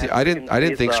disagree with you. I didn't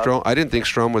think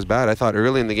Strome was bad. I thought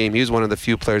early in the game he was one of the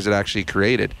few players that actually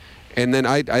created. And then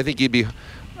I think you'd be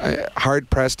hard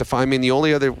pressed to find. I mean, the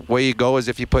only other way you go is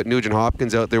if you put Nugent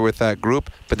Hopkins out there with that group,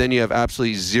 but then you have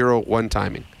absolutely 0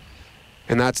 one-timing.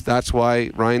 And that's why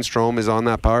Ryan Strome is on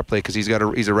that power play, because he's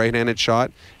a right-handed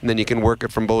shot, and then you can work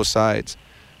it from both sides.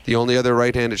 The only other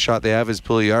right-handed shot they have is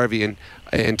Puljujarvi,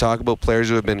 and talk about players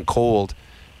who have been cold.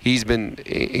 He's been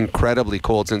incredibly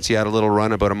cold since he had a little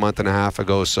run about a month and a half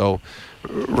ago. So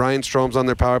Ryan Strome's on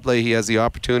their power play. He has the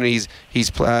opportunities.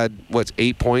 He's had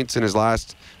 8 points in his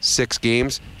last 6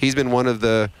 games. He's been one of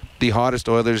the hottest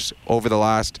Oilers over the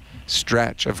last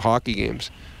stretch of hockey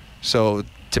games. So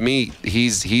to me,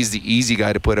 he's the easy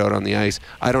guy to put out on the ice.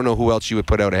 I don't know who else you would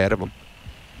put out ahead of him.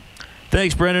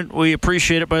 Thanks, Brendan. We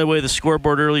appreciate it. By the way, the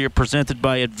scoreboard earlier presented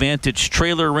by Advantage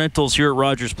Trailer Rentals here at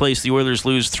Rogers Place. The Oilers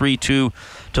lose 3-2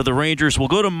 to the Rangers. We'll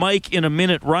go to Mike in a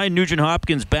minute. Ryan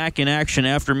Nugent-Hopkins back in action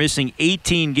after missing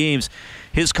 18 games.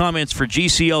 His comments for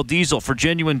GCL Diesel. For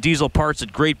genuine diesel parts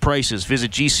at great prices,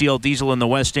 visit GCL Diesel in the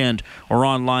West End or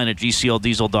online at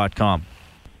gcldiesel.com.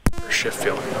 Shift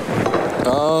feeling?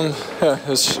 Yeah,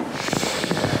 it's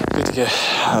good to get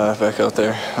back out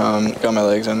there. Got my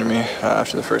legs under me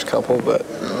after the first couple, but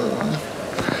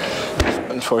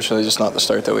unfortunately just not the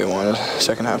start that we wanted.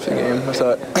 Second half of the game, I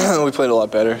thought we played a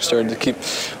lot better.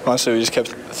 Honestly, we just kept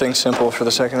things simple for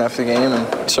the second half of the game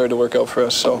and it started to work out for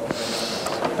us. So,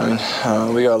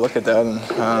 we got to look at that,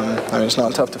 and it's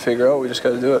not tough to figure out. We just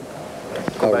got to do it.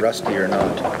 How rusty or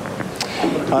not?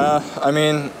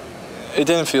 It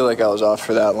didn't feel like I was off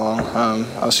for that long.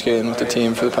 I was skating with the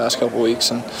team for the past couple weeks,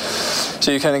 and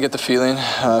so you kind of get the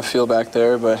feel back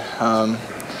there. But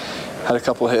had a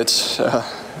couple hits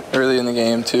early in the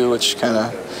game too, which kind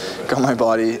of got my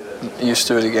body used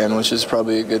to it again, which is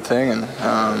probably a good thing, and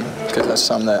because that's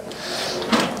something that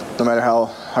no matter how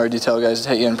hard you tell guys to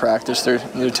hit you in practice, they're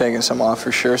taking some off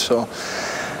for sure. So.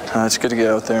 It's good to get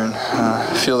out there and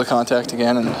feel the contact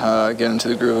again and get into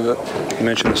the groove of it. You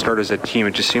mentioned the start as a team.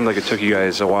 It just seemed like it took you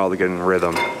guys a while to get in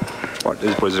rhythm.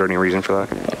 Was there any reason for that?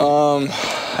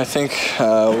 I think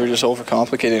we were just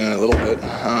overcomplicating it a little bit.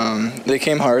 They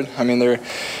came hard. I mean,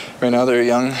 right now they're a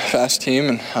young, fast team,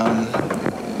 and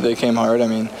they came hard. I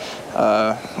mean,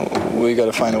 we got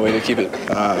to find a way to keep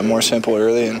it more simple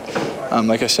early. And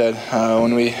like I said,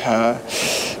 when we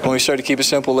start to keep it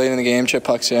simple late in the game, chip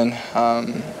pucks in,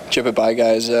 chip it by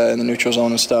guys in the neutral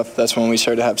zone and stuff, that's when we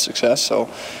start to have success. So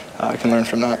I can learn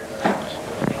from that.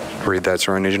 Read that,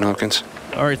 Soren Nugent-Hopkins.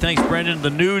 All right, thanks, Brendan. The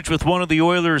Nuge with one of the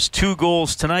Oilers' 2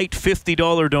 goals tonight.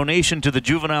 $50 donation to the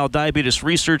Juvenile Diabetes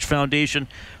Research Foundation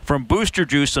from Booster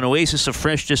Juice, an oasis of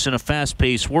freshness in a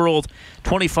fast-paced world.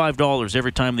 $25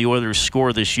 every time the Oilers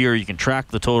score this year. You can track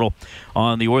the total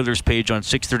on the Oilers page on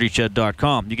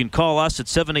 630ched.com. You can call us at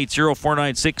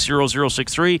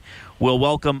 780-496-0063. We'll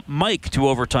welcome Mike to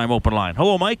Overtime Open Line.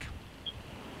 Hello, Mike.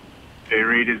 Hey,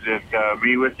 Reed, is it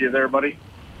me with you there, buddy?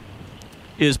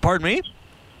 Pardon me?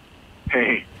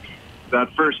 Hey,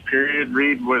 that first period,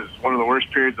 Reed, was one of the worst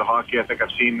periods of hockey I think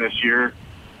I've seen this year.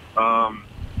 I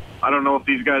don't know if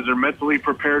these guys are mentally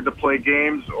prepared to play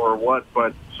games or what,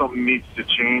 but something needs to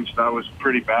change. That was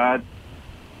pretty bad.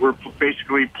 We're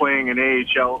basically playing an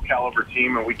AHL caliber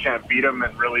team, and we can't beat them,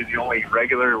 and really the only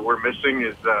regular we're missing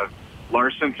is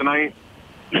Larson tonight.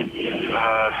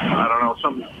 I don't know.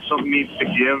 Something needs to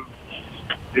give.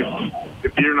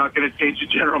 If you're not going to change the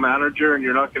general manager and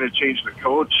you're not going to change the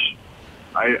coach,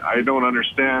 I don't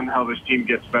understand how this team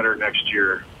gets better next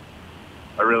year.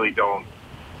 I really don't.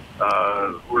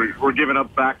 We're giving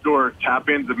up backdoor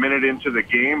tap-ins a minute into the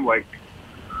game. Like,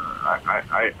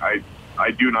 I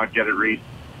do not get it, Reed.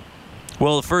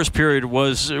 Well, the first period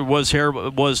was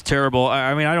terrible.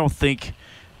 I mean, I don't think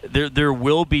there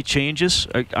will be changes.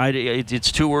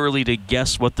 It's too early to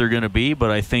guess what they're going to be,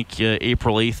 but I think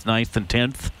April 8th, 9th, and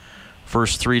 10th,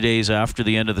 first 3 days after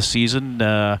the end of the season,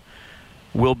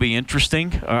 will be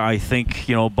interesting. I think,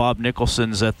 Bob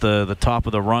Nicholson's at the top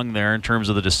of the rung there in terms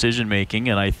of the decision-making,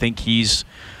 and I think he's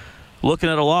looking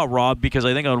at a lot, Rob, because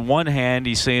I think on one hand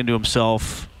he's saying to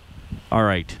himself, all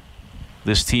right,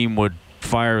 this team would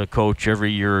fire the coach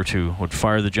every year or two, would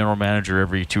fire the general manager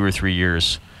every 2 or 3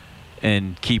 years,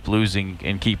 and keep losing,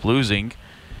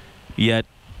 yet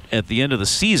at the end of the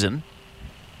season,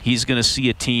 he's going to see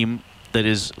a team that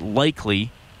is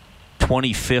likely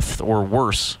 25th or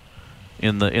worse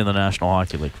in the National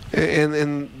Hockey League.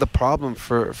 And the problem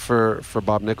for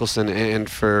Bob Nicholson and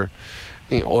for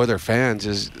Oiler fans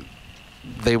is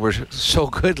they were so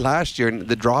good last year, and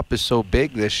the drop is so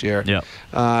big this year. Yeah.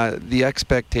 The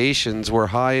expectations were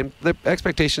high, and the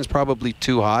expectations probably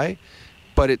too high,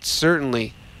 but it's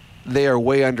certainly they are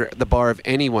way under the bar of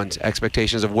anyone's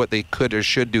expectations of what they could or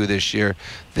should do this year.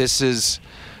 This is,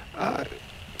 the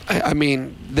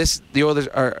Oilers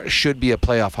should be a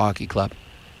playoff hockey club.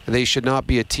 They should not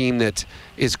be a team that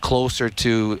is closer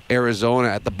to Arizona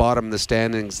at the bottom of the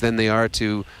standings than they are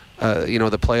to,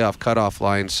 the playoff cutoff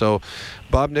line. So,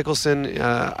 Bob Nicholson,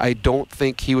 I don't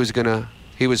think he was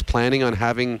planning on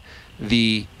having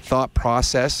the thought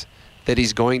process that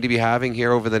he's going to be having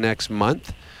here over the next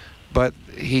month. But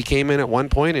he came in at one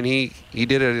point and he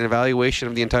did an evaluation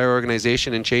of the entire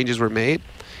organization and changes were made.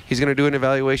 He's going to do an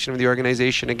evaluation of the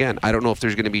organization again. I don't know if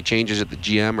there's going to be changes at the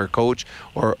GM or coach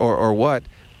or what,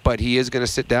 but he is going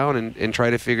to sit down and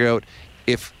try to figure out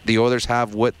if the Oilers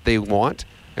have what they want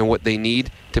and what they need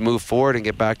to move forward and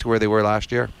get back to where they were last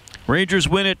year. Rangers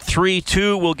win it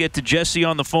 3-2. We'll get to Jesse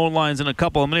on the phone lines in a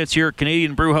couple of minutes here.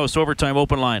 Canadian Brewhouse Overtime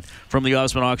Open Line from the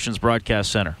Osmond Auctions Broadcast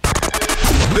Center.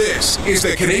 This is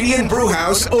the Canadian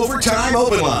Brewhouse Overtime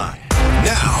Open Line.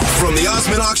 Now, from the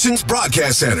Osmond Auctions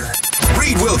Broadcast Center,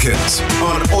 Reed Wilkins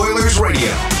on Oilers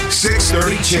Radio,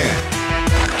 630 CHED.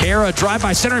 Kara,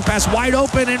 drive-by centering pass wide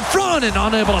open in front and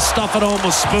unable to stuff it home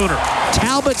with Spooner.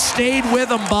 Talbot stayed with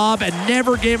him, Bob, and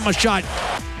never gave him a shot.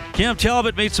 Cam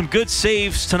Talbot made some good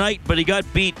saves tonight, but he got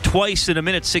beat twice in a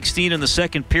minute 16 in the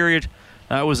second period.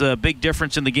 That was a big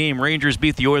difference in the game. Rangers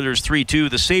beat the Oilers 3-2.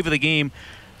 The save of the game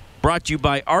brought to you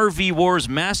by RV Wars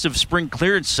massive spring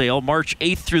clearance sale, March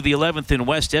 8th through the 11th in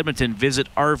West Edmonton.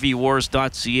 Visit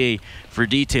rvwars.ca for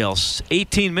details.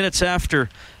 18 minutes after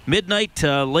midnight,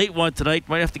 late one tonight.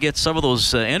 Might have to get some of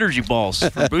those energy balls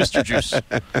for Booster Juice.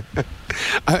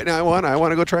 I want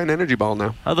to go try an energy ball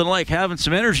now. Nothing like having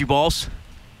some energy balls.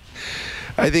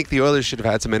 I think the Oilers should have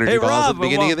had some energy balls at the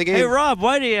beginning of the game. Hey, Rob,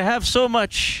 why do you have so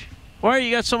much? Why do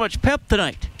you got so much pep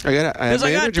tonight? I got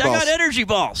energy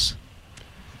balls.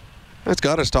 That's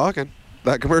got us talking.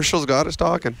 That commercial's got us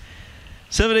talking.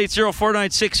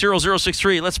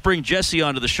 780-496-0063. Let's bring Jesse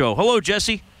onto the show. Hello,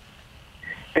 Jesse.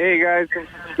 Hey, guys.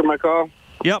 Thanks for taking my call.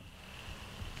 Yep.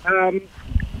 A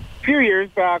few years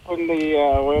back when the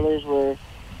Oilers were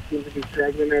seems to be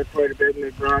struggling there quite a bit, and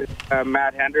they brought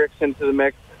Matt Hendricks into the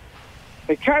mix.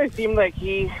 It kind of seemed like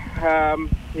he,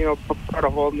 brought a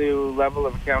whole new level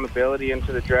of accountability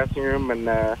into the dressing room and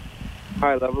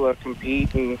high level of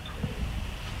compete. And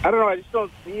I don't know, I just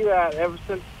don't see that ever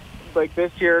since, like,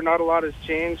 this year. Not a lot has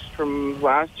changed from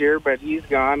last year, but he's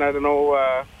gone. I don't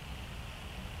know,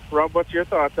 Rob, what's your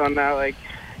thoughts on that? Like,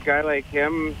 a guy like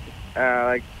him,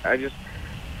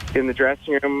 in the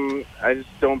dressing room, I just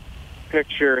don't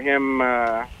picture him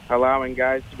allowing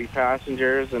guys to be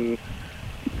passengers and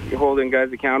holding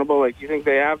guys accountable. Like, do you think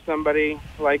they have somebody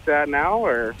like that now,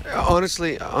 or?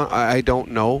 Honestly, I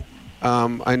don't know.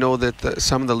 I know that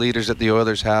some of the leaders that the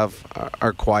Oilers have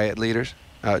are quiet leaders,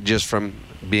 just from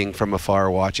being from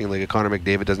afar watching. Like, Connor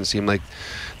McDavid doesn't seem like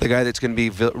the guy that's going to be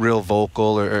real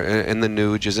vocal, and the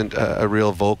Nuge isn't a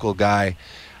real vocal guy.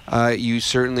 You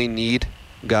certainly need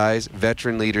guys,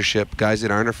 veteran leadership, guys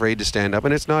that aren't afraid to stand up.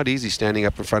 And it's not easy standing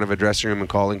up in front of a dressing room and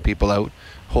calling people out,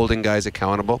 holding guys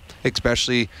accountable,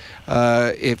 especially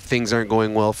if things aren't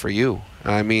going well for you.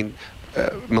 I mean,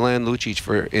 Milan Lucic,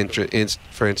 for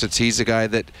instance, he's the guy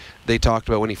that they talked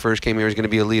about when he first came here is going to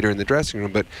be a leader in the dressing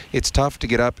room. But it's tough to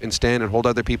get up and stand and hold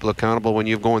other people accountable when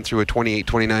you're going through a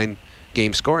 28-29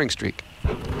 game scoreless streak.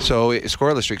 So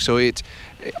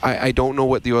I don't know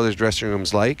what the Oilers dressing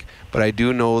room's like, but I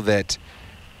do know that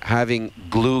having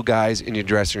glue guys in your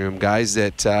dressing room, guys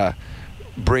that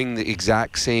bring the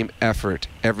exact same effort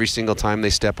every single time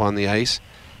they step on the ice,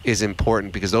 is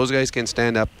important, because those guys can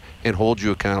stand up and hold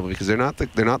you accountable, because they're not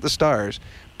the stars,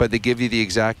 but they give you the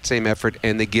exact same effort,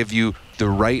 and they give you the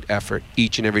right effort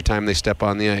each and every time they step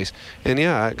on the ice. And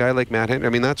yeah, a guy like Matt Hendricks,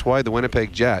 I mean, that's why the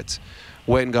Winnipeg Jets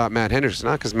went and got Matt Hendricks.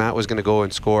 Not because Matt was going to go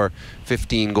and score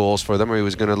 15 goals for them, or he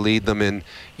was going to lead them in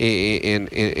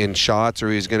shots, or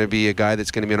he was going to be a guy that's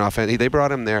going to be an offense. They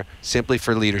brought him there simply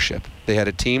for leadership. They had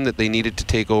a team that they needed to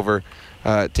take over,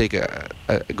 go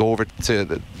over to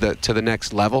the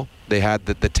next level. They had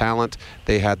the talent,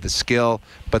 they had the skill,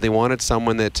 but they wanted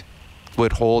someone that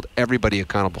would hold everybody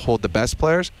accountable, hold the best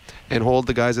players, and hold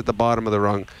the guys at the bottom of the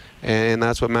rung. And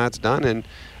that's what Matt's done. And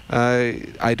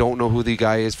I don't know who the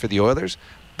guy is for the Oilers,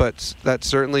 but that's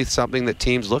certainly something that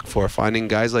teams look for, finding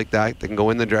guys like that can go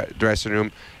in the dressing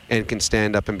room and can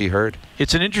stand up and be heard.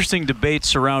 It's an interesting debate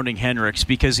surrounding Hendricks,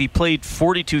 because he played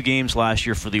 42 games last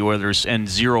year for the Oilers and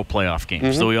 0 playoff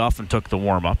games, though he often took the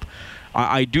warm-up.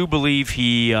 I do believe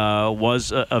he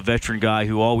was a veteran guy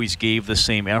who always gave the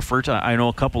same effort. I know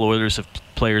a couple of Oilers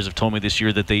players have told me this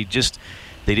year that they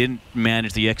didn't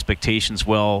manage the expectations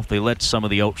well. They let some of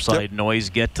the outside noise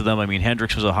get to them. I mean,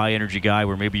 Hendricks was a high-energy guy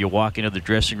where maybe you walk into the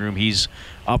dressing room, he's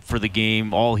up for the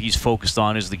game. All he's focused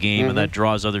on is the game, and that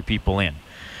draws other people in.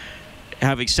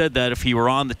 Having said that, if he were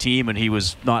on the team and he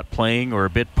was not playing or a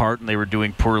bit part and they were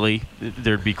doing poorly,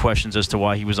 there'd be questions as to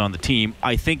why he was on the team.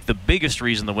 I think the biggest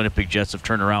reason the Winnipeg Jets have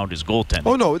turned around is goaltending.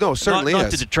 Oh, no, certainly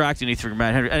not to detract anything from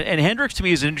Matt Hendricks. And Hendricks, to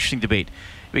me, is an interesting debate,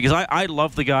 because I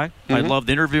love the guy. I loved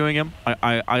interviewing him.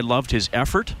 I loved his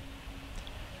effort.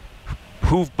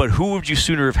 But who would you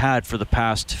sooner have had for the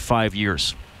past 5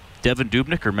 years? Devin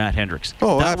Dubnyk or Matt Hendricks?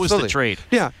 Oh, that absolutely. was the trade.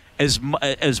 Yeah.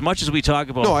 As much as we talk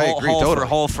about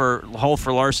Hull for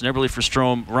Larson, Eberle for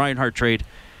Strome, Reinhart trade,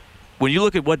 when you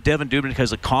look at what Devin Dubnyk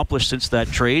has accomplished since that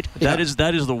trade, that is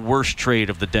the worst trade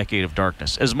of the decade of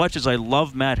darkness. As much as I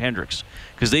love Matt Hendricks,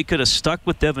 because they could have stuck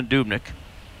with Devin Dubnyk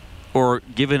or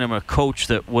given him a coach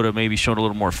that would have maybe shown a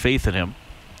little more faith in him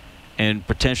and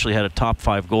potentially had a top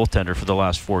 5 goaltender for the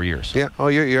last 4 years. Yeah,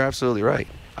 you're absolutely right.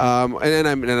 And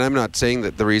I'm not saying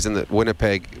that the reason that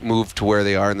Winnipeg moved to where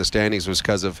they are in the standings was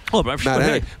because of Matt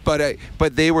Hendricks,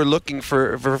 but they were looking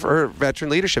for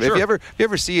veteran leadership. Sure. If you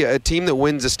ever see a team that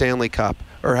wins a Stanley Cup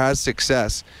or has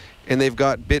success, and they've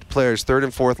got bit players, 3rd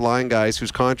and 4th line guys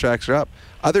whose contracts are up,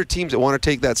 other teams that want to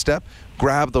take that step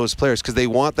grab those players because they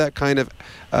want that kind of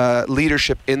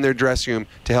leadership in their dressing room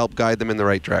to help guide them in the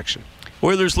right direction.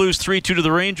 Oilers lose 3-2 to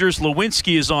the Rangers.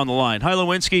 Lewinsky is on the line. Hi,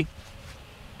 Lewinsky.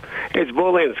 It's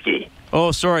Bolinski.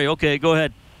 Oh, sorry. Okay, go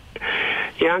ahead.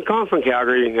 Yeah, I'm calling from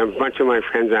Calgary. A bunch of my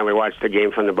friends and I, we watched the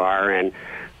game from the bar, and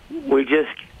we just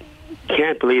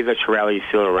can't believe that Chiarelli's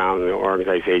still around the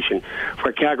organization.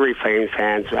 For Calgary Flames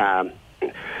fans,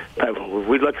 but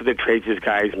we look at the trades this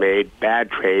guy's made, bad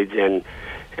trades, and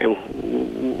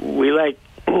we wish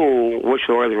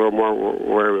the Oilers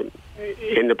were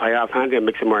in the playoff hunt. It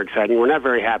makes it more exciting. We're not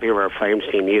very happy with our Flames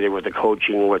team either, with the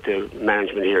coaching, with the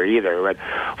management here either. But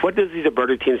what does these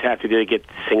Alberta teams have to do to get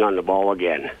this thing on the ball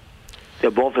again? They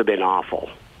both have been awful.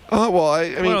 Well,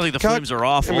 I don't think the Flames are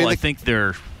awful. I think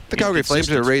they're... The Calgary Flames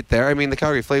are right there. I mean, the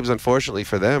Calgary Flames, unfortunately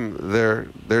for them,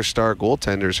 their star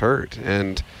goaltender's hurt.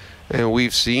 And And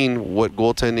we've seen what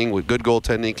good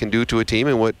goaltending can do to a team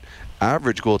and what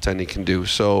average goaltending can do.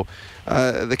 So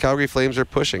the Calgary Flames are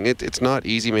pushing. It's not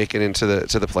easy making it into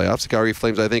the playoffs. The Calgary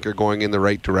Flames, I think, are going in the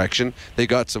right direction. They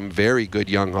got some very good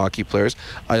young hockey players.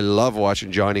 I love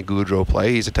watching Johnny Gaudreau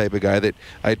play. He's the type of guy that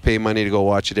I'd pay money to go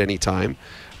watch at any time.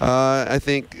 I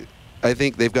think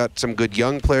they've got some good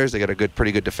young players. They got a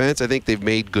pretty good defense. I think they've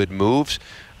made good moves.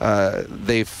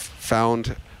 They've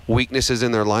found weaknesses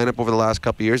in their lineup over the last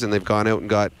couple of years, and they've gone out and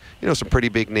got some pretty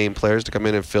big name players to come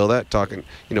in and fill that. Talking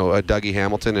a Dougie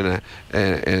Hamilton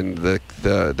and the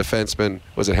defenseman,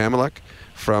 was it Hamonic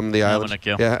from the Islanders?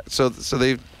 Yeah. So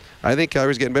I think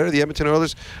Calgary's getting better. The Edmonton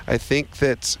Oilers, I think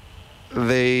that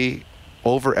they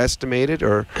overestimated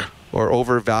or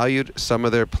overvalued some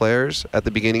of their players at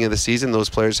the beginning of the season. Those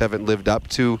players haven't lived up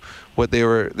to what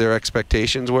their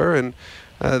expectations were, and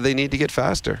they need to get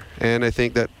faster. And I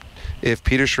think that if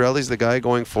Peter Chiarelli's the guy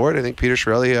going forward, I think Peter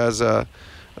Chiarelli has a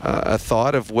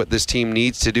thought of what this team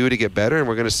needs to do to get better, and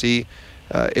we're going to see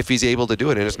if he's able to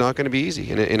do it. And it's not going to be easy.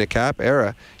 In a cap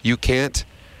era, it's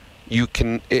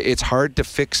hard to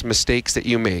fix mistakes that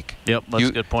you make. Yep, that's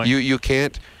a good point. You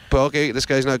can't, but okay, this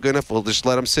guy's not good enough, we'll just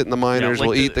let him sit in the minors,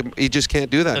 we'll eat them. You just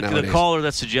can't do that nowadays. The caller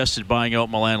that suggested buying out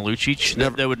Milan Lucic,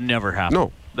 that would never happen.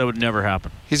 No. That would never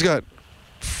happen. He's got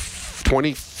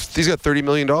 $30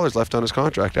 million left on his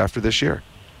contract after this year,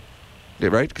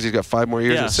 right? Because he's got 5 more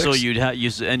years at 6. So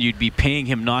you'd be paying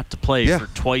him not to play for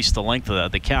twice the length of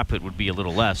that. The cap hit would be a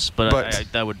little less, but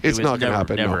it's not going to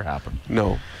happen. Never happen.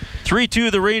 No. 3-2,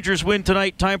 the Rangers win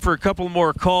tonight. Time for a couple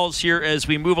more calls here as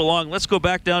we move along. Let's go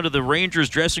back down to the Rangers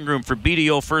dressing room for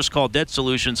BDO First Call Debt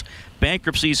Solutions,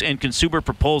 bankruptcies and consumer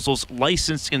proposals,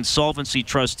 licensed insolvency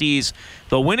trustees.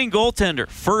 The winning goaltender,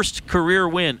 first career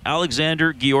win,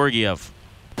 Alexander Georgiev.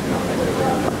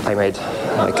 I made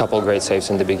a couple of great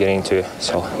saves in the beginning too,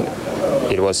 so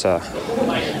it was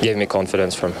gave me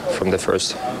confidence from the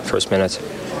first minute.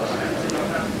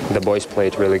 The boys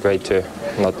played really great too.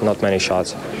 Not many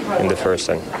shots in the first,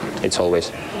 and it's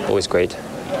always great.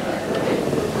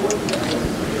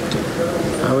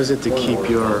 How is it to keep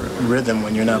your rhythm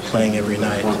when you're not playing every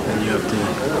night, and you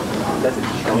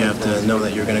have to know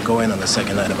that you're going to go in on the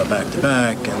second night of a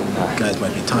back-to-back, and guys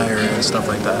might be tired and stuff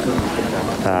like that?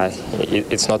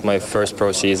 It's not my first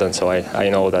pro season, so I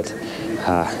know that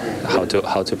how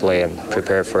to play and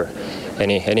prepare for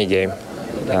any game.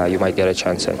 You might get a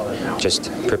chance, and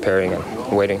just preparing and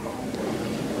waiting.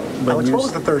 Alex, what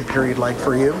was the third period like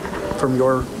for you, from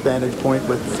your vantage point,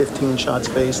 with 15 shots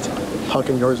faced, puck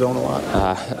in your zone a lot?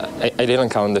 I didn't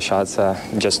count the shots.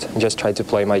 Just try to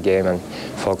play my game and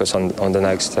focus on the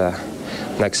next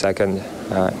second.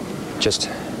 Just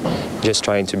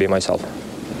trying to be myself.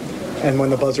 And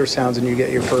when the buzzer sounds and you get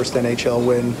your first NHL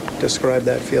win, describe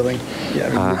that feeling.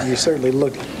 Yeah, you certainly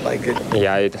looked like it.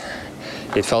 Yeah,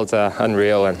 it felt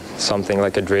unreal and something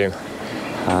like a dream.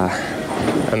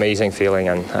 Amazing feeling,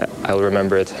 and I'll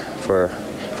remember it for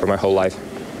my whole life.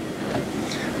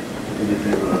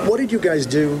 What did you guys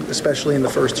do, especially in the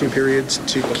first 2 periods,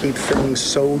 to keep things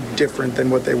so different than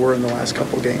what they were in the last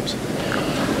couple of games?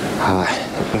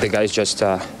 The guys just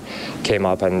came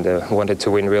up and wanted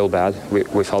to win real bad.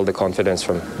 We felt the confidence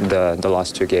from the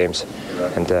last 2 games,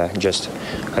 and just,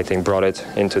 I think, brought it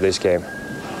into this game.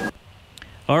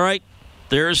 All right,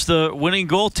 there's the winning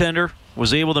goaltender.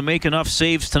 Was able to make enough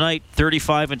saves tonight,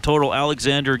 35 in total.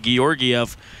 Alexander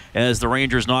Georgiev, as the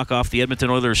Rangers knock off the Edmonton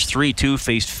Oilers 3-2,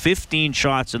 faced 15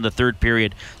 shots in the third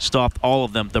period, stopped all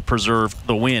of them to preserve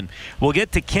the win. We'll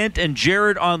get to Kent and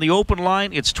Jared on the open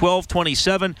line. It's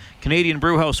 12:27, Canadian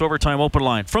Brewhouse Overtime Open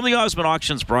Line from the Osmond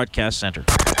Auctions Broadcast Center.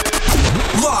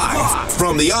 Live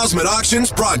from the Osmond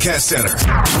Auctions Broadcast Center.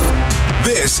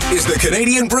 This is the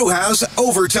Canadian Brewhouse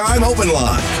Overtime Open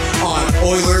Line on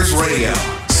Oilers Radio.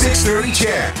 6:30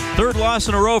 CHED. Third loss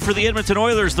in a row for the Edmonton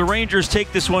Oilers. The Rangers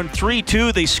take this one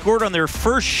 3-2. They scored on their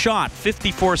first shot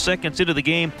 54 seconds into the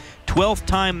game. 12th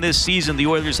time this season the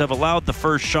Oilers have allowed the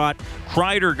first shot.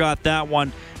 Kreider got that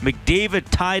one. McDavid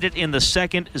tied it in the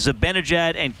second.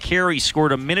 Zibanejad and Carey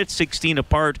scored a minute 16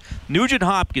 apart. Nugent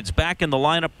Hopkins back in the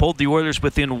lineup, pulled the Oilers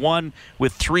within 1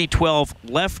 with 3:12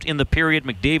 left in the period.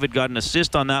 McDavid got an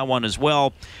assist on that one as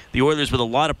well. The Oilers with a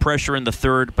lot of pressure in the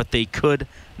third, but they could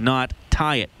not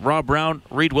tie it. Rob Brown,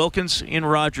 Reed Wilkins in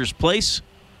Rogers Place.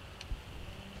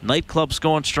 Nightclub's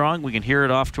going strong. We can hear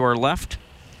it off to our left.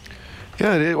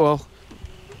 Yeah, well,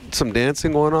 some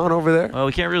dancing going on over there. Well,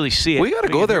 we can't really see it. We got to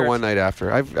go there one night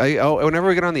after. Whenever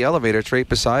we get on the elevator, it's right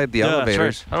beside the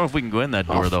elevators. Right. I don't know if we can go in that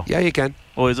door, though. Yeah, you can.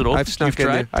 Oh, is it open? I've snuck You've in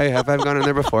tried? there. I have. I've gone in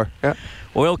there before. Yeah.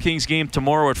 Oil Kings game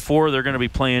tomorrow at 4. They're going to be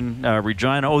playing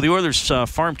Regina. Oh, the Oilers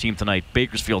farm team tonight.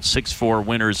 Bakersfield 6-4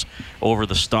 winners over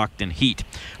the Stockton Heat.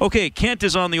 Okay, Kent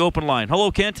is on the open line.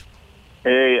 Hello, Kent.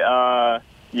 Hey,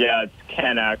 yeah, it's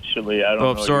Ken, actually. I don't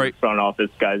know what your front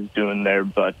office guy's doing there,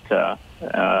 but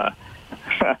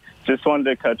just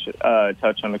wanted to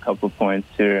touch on a couple points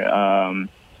here.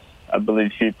 I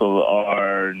believe people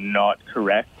are not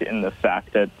correct in the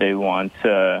fact that they want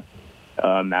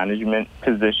management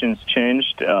positions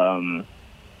changed.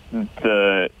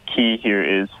 The key here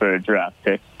is for a draft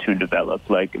pick to develop,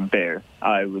 like Bear.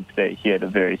 I would say he had a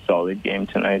very solid game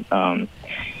tonight. Our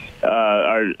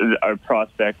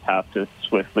prospects have to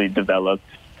swiftly develop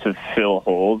to fill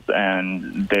holes,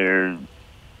 and they're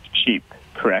cheap,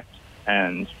 correct?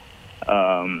 And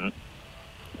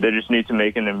they just need to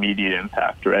make an immediate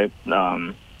impact, right?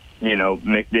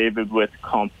 McDavid with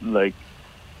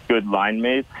good line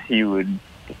mates, he would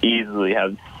easily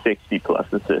have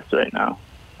 60-plus assists right now.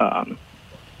 Well,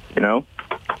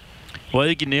 I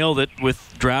think you nailed it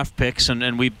with draft picks,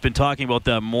 and we've been talking about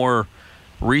that more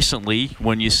recently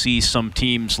when you see some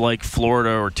teams like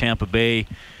Florida or Tampa Bay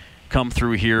come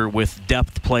through here with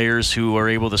depth players who are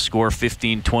able to score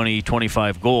 15, 20,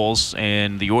 25 goals,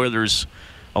 and the Oilers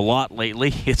a lot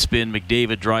lately. It's been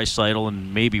McDavid, Draisaitl,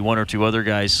 and maybe one or two other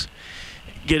guys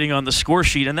getting on the score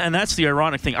sheet, and that's the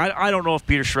ironic thing. I don't know if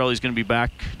Peter Chiarelli is going to be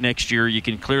back next year. You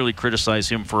can clearly criticize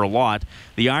him for a lot.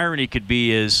 The irony could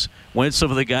be is when some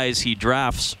of the guys he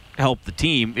drafts help the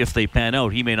team, if they pan out,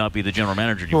 he may not be the general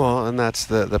manager anymore. Well, and that's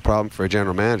the problem for a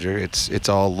general manager. It's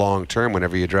all long term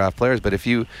whenever you draft players. But if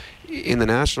you, in the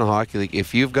National Hockey League,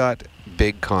 if you've got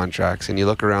big contracts and you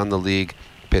look around the league,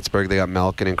 Pittsburgh, they got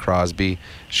Malkin and Crosby,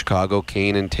 Chicago,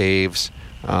 Kane and Taves,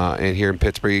 and here in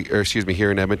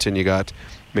here in Edmonton, you got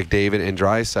McDavid and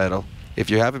Draisaitl. If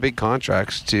you have a big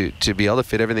contracts to be able to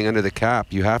fit everything under the cap,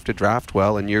 you have to draft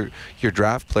well, and your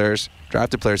drafted players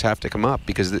have to come up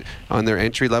because on their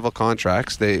entry level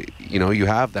contracts, you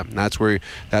have them. That's where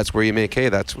you make hay.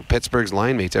 That's Pittsburgh's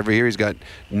line mates. Every year he's got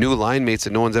new line mates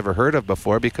that no one's ever heard of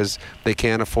before because they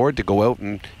can't afford to go out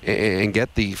and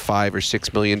get the $5 or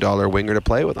 $6 million winger to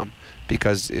play with them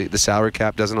because the salary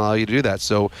cap doesn't allow you to do that.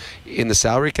 So in the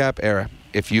salary cap era,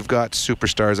 if you've got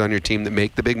superstars on your team that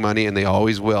make the big money, and they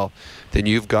always will, then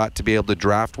you've got to be able to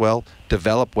draft well,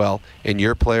 develop well, and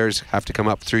your players have to come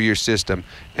up through your system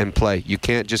and play. You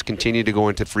can't just continue to go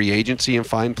into free agency and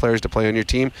find players to play on your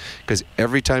team because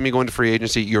every time you go into free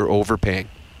agency, you're overpaying.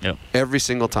 Yep. Every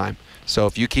single time. So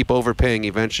if you keep overpaying,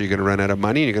 eventually you're going to run out of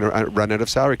money and you're going to run out of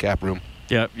salary cap room.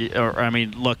 Yeah, I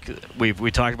mean, look, we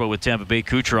talked about with Tampa Bay,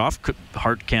 Kucherov,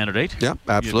 Hart candidate. Yeah,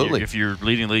 absolutely. If you're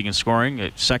leading the league in scoring,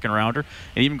 a second rounder,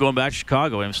 and even going back to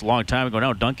Chicago, and it's a long time ago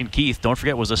now. Duncan Keith, don't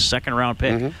forget, was a second round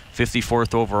pick,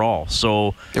 54th overall.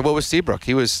 So. And what was Seabrook?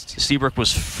 Seabrook was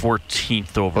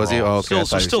 14th overall. Was he? Oh, okay.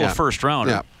 Still a first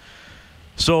rounder. Yeah.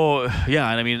 So, yeah,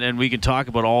 and we can talk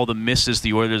about all the misses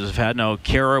the Oilers have had. Now,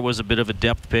 Kara was a bit of a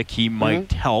depth pick. He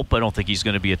might help. I don't think he's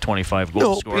going to be a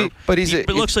 25-goal scorer. But it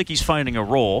looks like he's finding a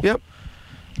role. Yep.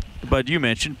 But you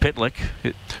mentioned Pitlick.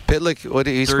 What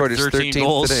he scored his 13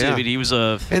 goals today. Yeah. I mean, he was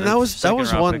a and that was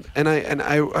one. Pick. And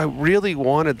I really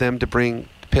wanted them to bring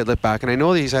Pitlick back. And I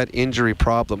know that he's had injury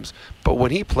problems. But when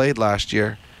he played last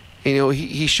year,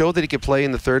 he showed that he could play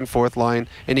in the third and fourth line,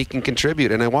 and he can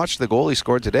contribute. And I watched the goal he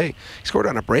scored today. He scored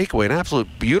on a breakaway, an absolute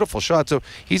beautiful shot. So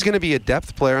he's going to be a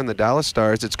depth player on the Dallas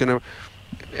Stars. It's going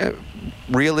to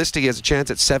realistically has a chance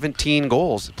at 17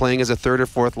 goals playing as a third or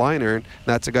fourth liner. And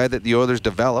that's a guy that the Oilers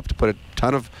developed, put a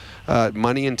ton of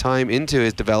money and time into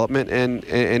his development,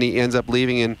 and he ends up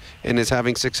leaving and is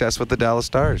having success with the Dallas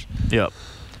Stars. Yep.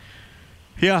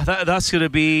 Yeah, that's going to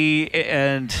be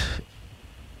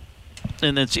And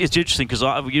it's interesting because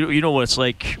you know what it's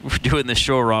like doing this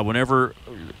show, Rob. Whenever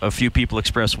a few people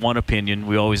express one opinion,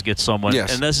 we always get someone.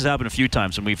 Yes. And this has happened a few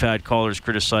times, and we've had callers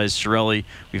criticize Chiarelli.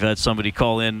 We've had somebody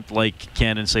call in like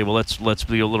Ken and say, "Well, let's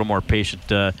be a little more patient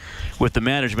with the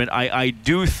management." I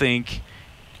do think,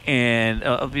 and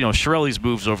Chiarelli's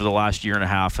moves over the last year and a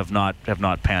half have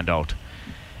not panned out.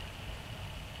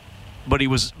 But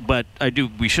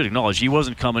we should acknowledge he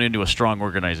wasn't coming into a strong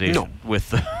organization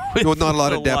with not a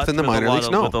lot of depth in the minor leagues.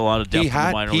 With a lot of depth in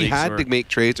the minor leagues. He had to make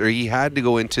trades, or he had to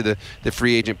go into the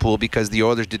free agent pool because the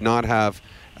Oilers did not have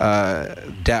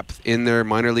depth in their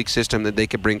minor league system that they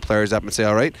could bring players up and say,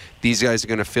 all right, these guys are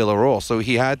going to fill a role. So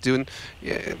he had to.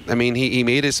 I mean, he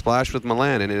made his splash with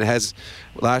Milan, and it has.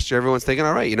 Last year, everyone's thinking,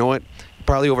 all right, you know what?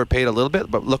 probably overpaid a little bit,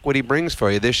 but look what he brings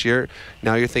for you this year.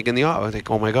 Now you're thinking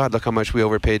oh my God, look how much we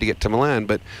overpaid to get to Milan.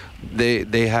 But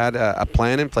they had a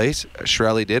plan in place.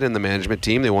 Chiarelli did, and the management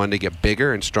team. They wanted to get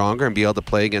bigger and stronger and be able to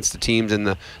play against the teams in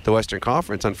the Western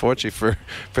Conference. Unfortunately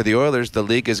for the Oilers, the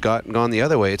league has gone the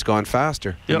other way. It's gone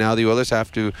faster. Yep. And now the Oilers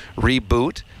have to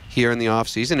reboot here in the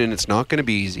offseason, and it's not going to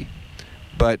be easy.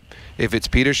 But if it's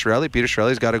Peter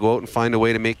Chiarelli's got to go out and find a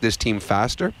way to make this team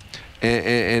faster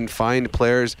and find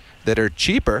players that are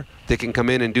cheaper that can come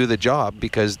in and do the job,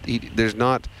 because there's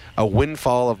not a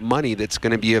windfall of money that's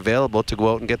going to be available to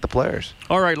go out and get the players.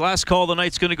 All right, last call of the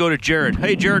night's going to go to Jared.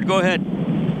 Hey, Jared, go ahead.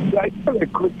 I just have a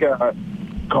quick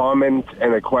comment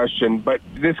and a question, but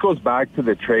this goes back to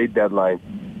the trade deadline.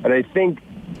 And I think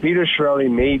Peter Chiarelli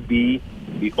may be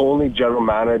the only general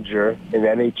manager in the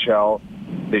NHL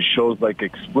that shows like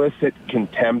explicit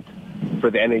contempt for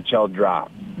the NHL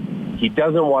draft. He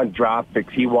doesn't want draft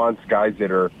picks. He wants guys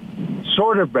that are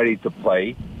sort of ready to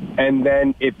play. And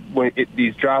then when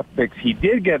these draft picks he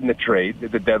did get in the trade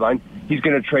at the deadline, he's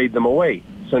going to trade them away.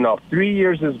 So now 3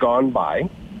 years has gone by,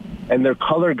 and their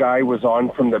color guy was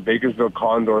on from the Bakersfield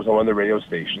Condors on one of the radio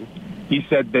stations. He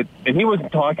said that, and he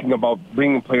wasn't talking about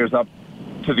bringing players up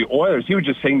to the Oilers. He was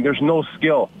just saying there's no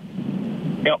skill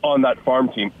on that farm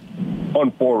team on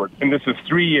forward. And this is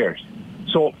 3 years.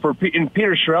 So in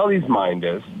Peter Chiarelli's mind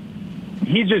is,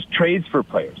 he just trades for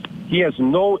players. He has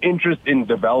no interest in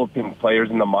developing players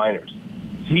in the minors.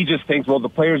 He just thinks, well, the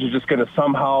players are just going to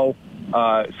somehow,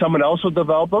 someone else will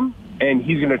develop them, and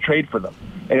he's going to trade for them.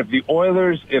 And if the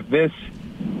Oilers, if this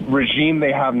regime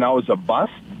they have now is a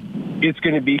bust, it's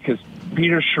going to be because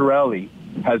Peter Chiarelli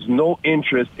has no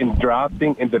interest in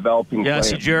drafting and developing players.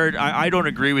 See, Jared, I don't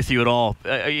agree with you at all.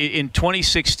 In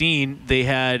 2016, they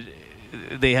had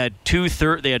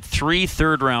 3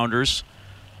 third-rounders,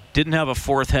 didn't have a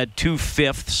fourth, had 2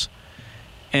 fifths.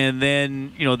 And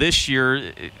then, this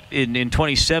year, in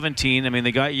 2017, I mean,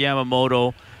 they got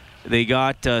Yamamoto, they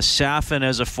got Safin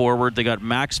as a forward, they got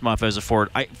Maximoff as a forward.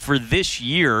 For this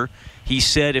year, he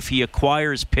said if he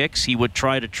acquires picks, he would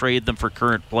try to trade them for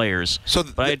current players.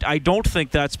 But I don't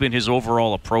think that's been his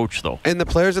overall approach, though. And the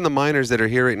players in the minors that are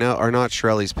here right now are not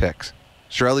Chiarelli's picks.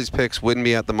 Chiarelli's picks wouldn't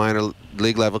be at the minor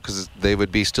league level because they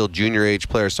would be still junior age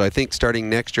players. So I think starting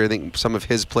next year, I think some of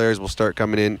his players will start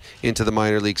coming into the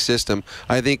minor league system.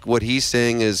 I think what he's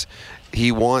saying is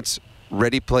he wants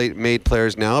made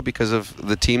players now because of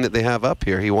the team that they have up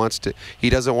here. He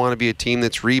doesn't want to be a team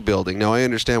that's rebuilding. Now I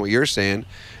understand what you're saying,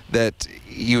 that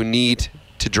you need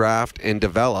to draft and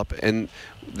develop, and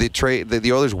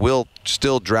the Oilers will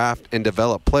still draft and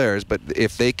develop players, but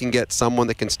if they can get someone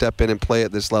that can step in and play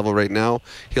at this level right now,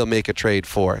 he'll make a trade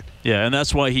for it. Yeah, and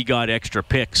that's why he got extra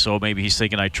picks. So maybe he's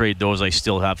thinking, I trade those, I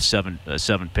still have seven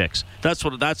picks.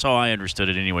 That's how I understood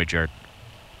it anyway, Jared.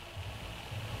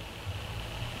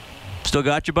 Still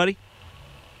got you, buddy?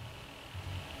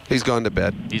 He's gone to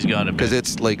bed. He's gone to bed. Because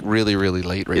it's like really, really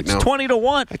late right now. It's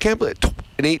 20-1. I can't believe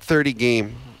an 8:30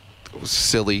 game. It was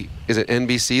silly. Is it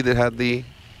NBC that had the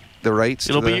rights?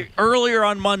 It'll be earlier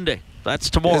on Monday. That's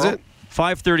tomorrow. Is it?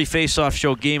 5:30 face-off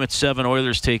show, game at 7.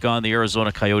 Oilers take on the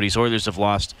Arizona Coyotes. Oilers have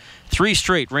lost 3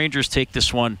 straight. Rangers take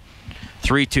this one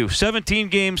 3-2. 17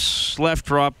 games left,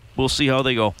 Rob. We'll see how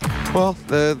they go. Well,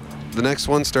 the next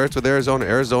one starts with Arizona.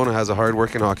 Arizona has a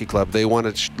hard-working hockey club. They won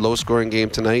a low-scoring game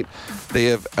tonight. They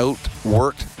have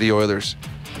outworked the Oilers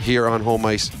here on home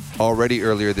ice already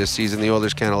earlier this season. The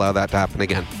Oilers can't allow that to happen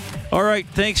again. All right,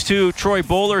 thanks to Troy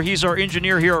Bowler. He's our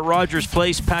engineer here at Rogers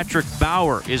Place. Patrick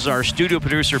Bauer is our studio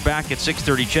producer back at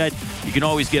 630 CHED. You can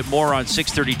always get more on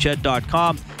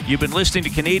 630ched.com. You've been listening to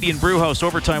Canadian Brewhouse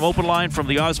Overtime Open Line from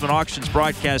the Osmond Auctions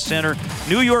Broadcast Center.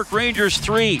 New York Rangers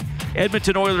 3,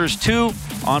 Edmonton Oilers 2.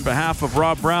 On behalf of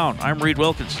Rob Brown, I'm Reed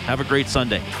Wilkins. Have a great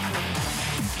Sunday.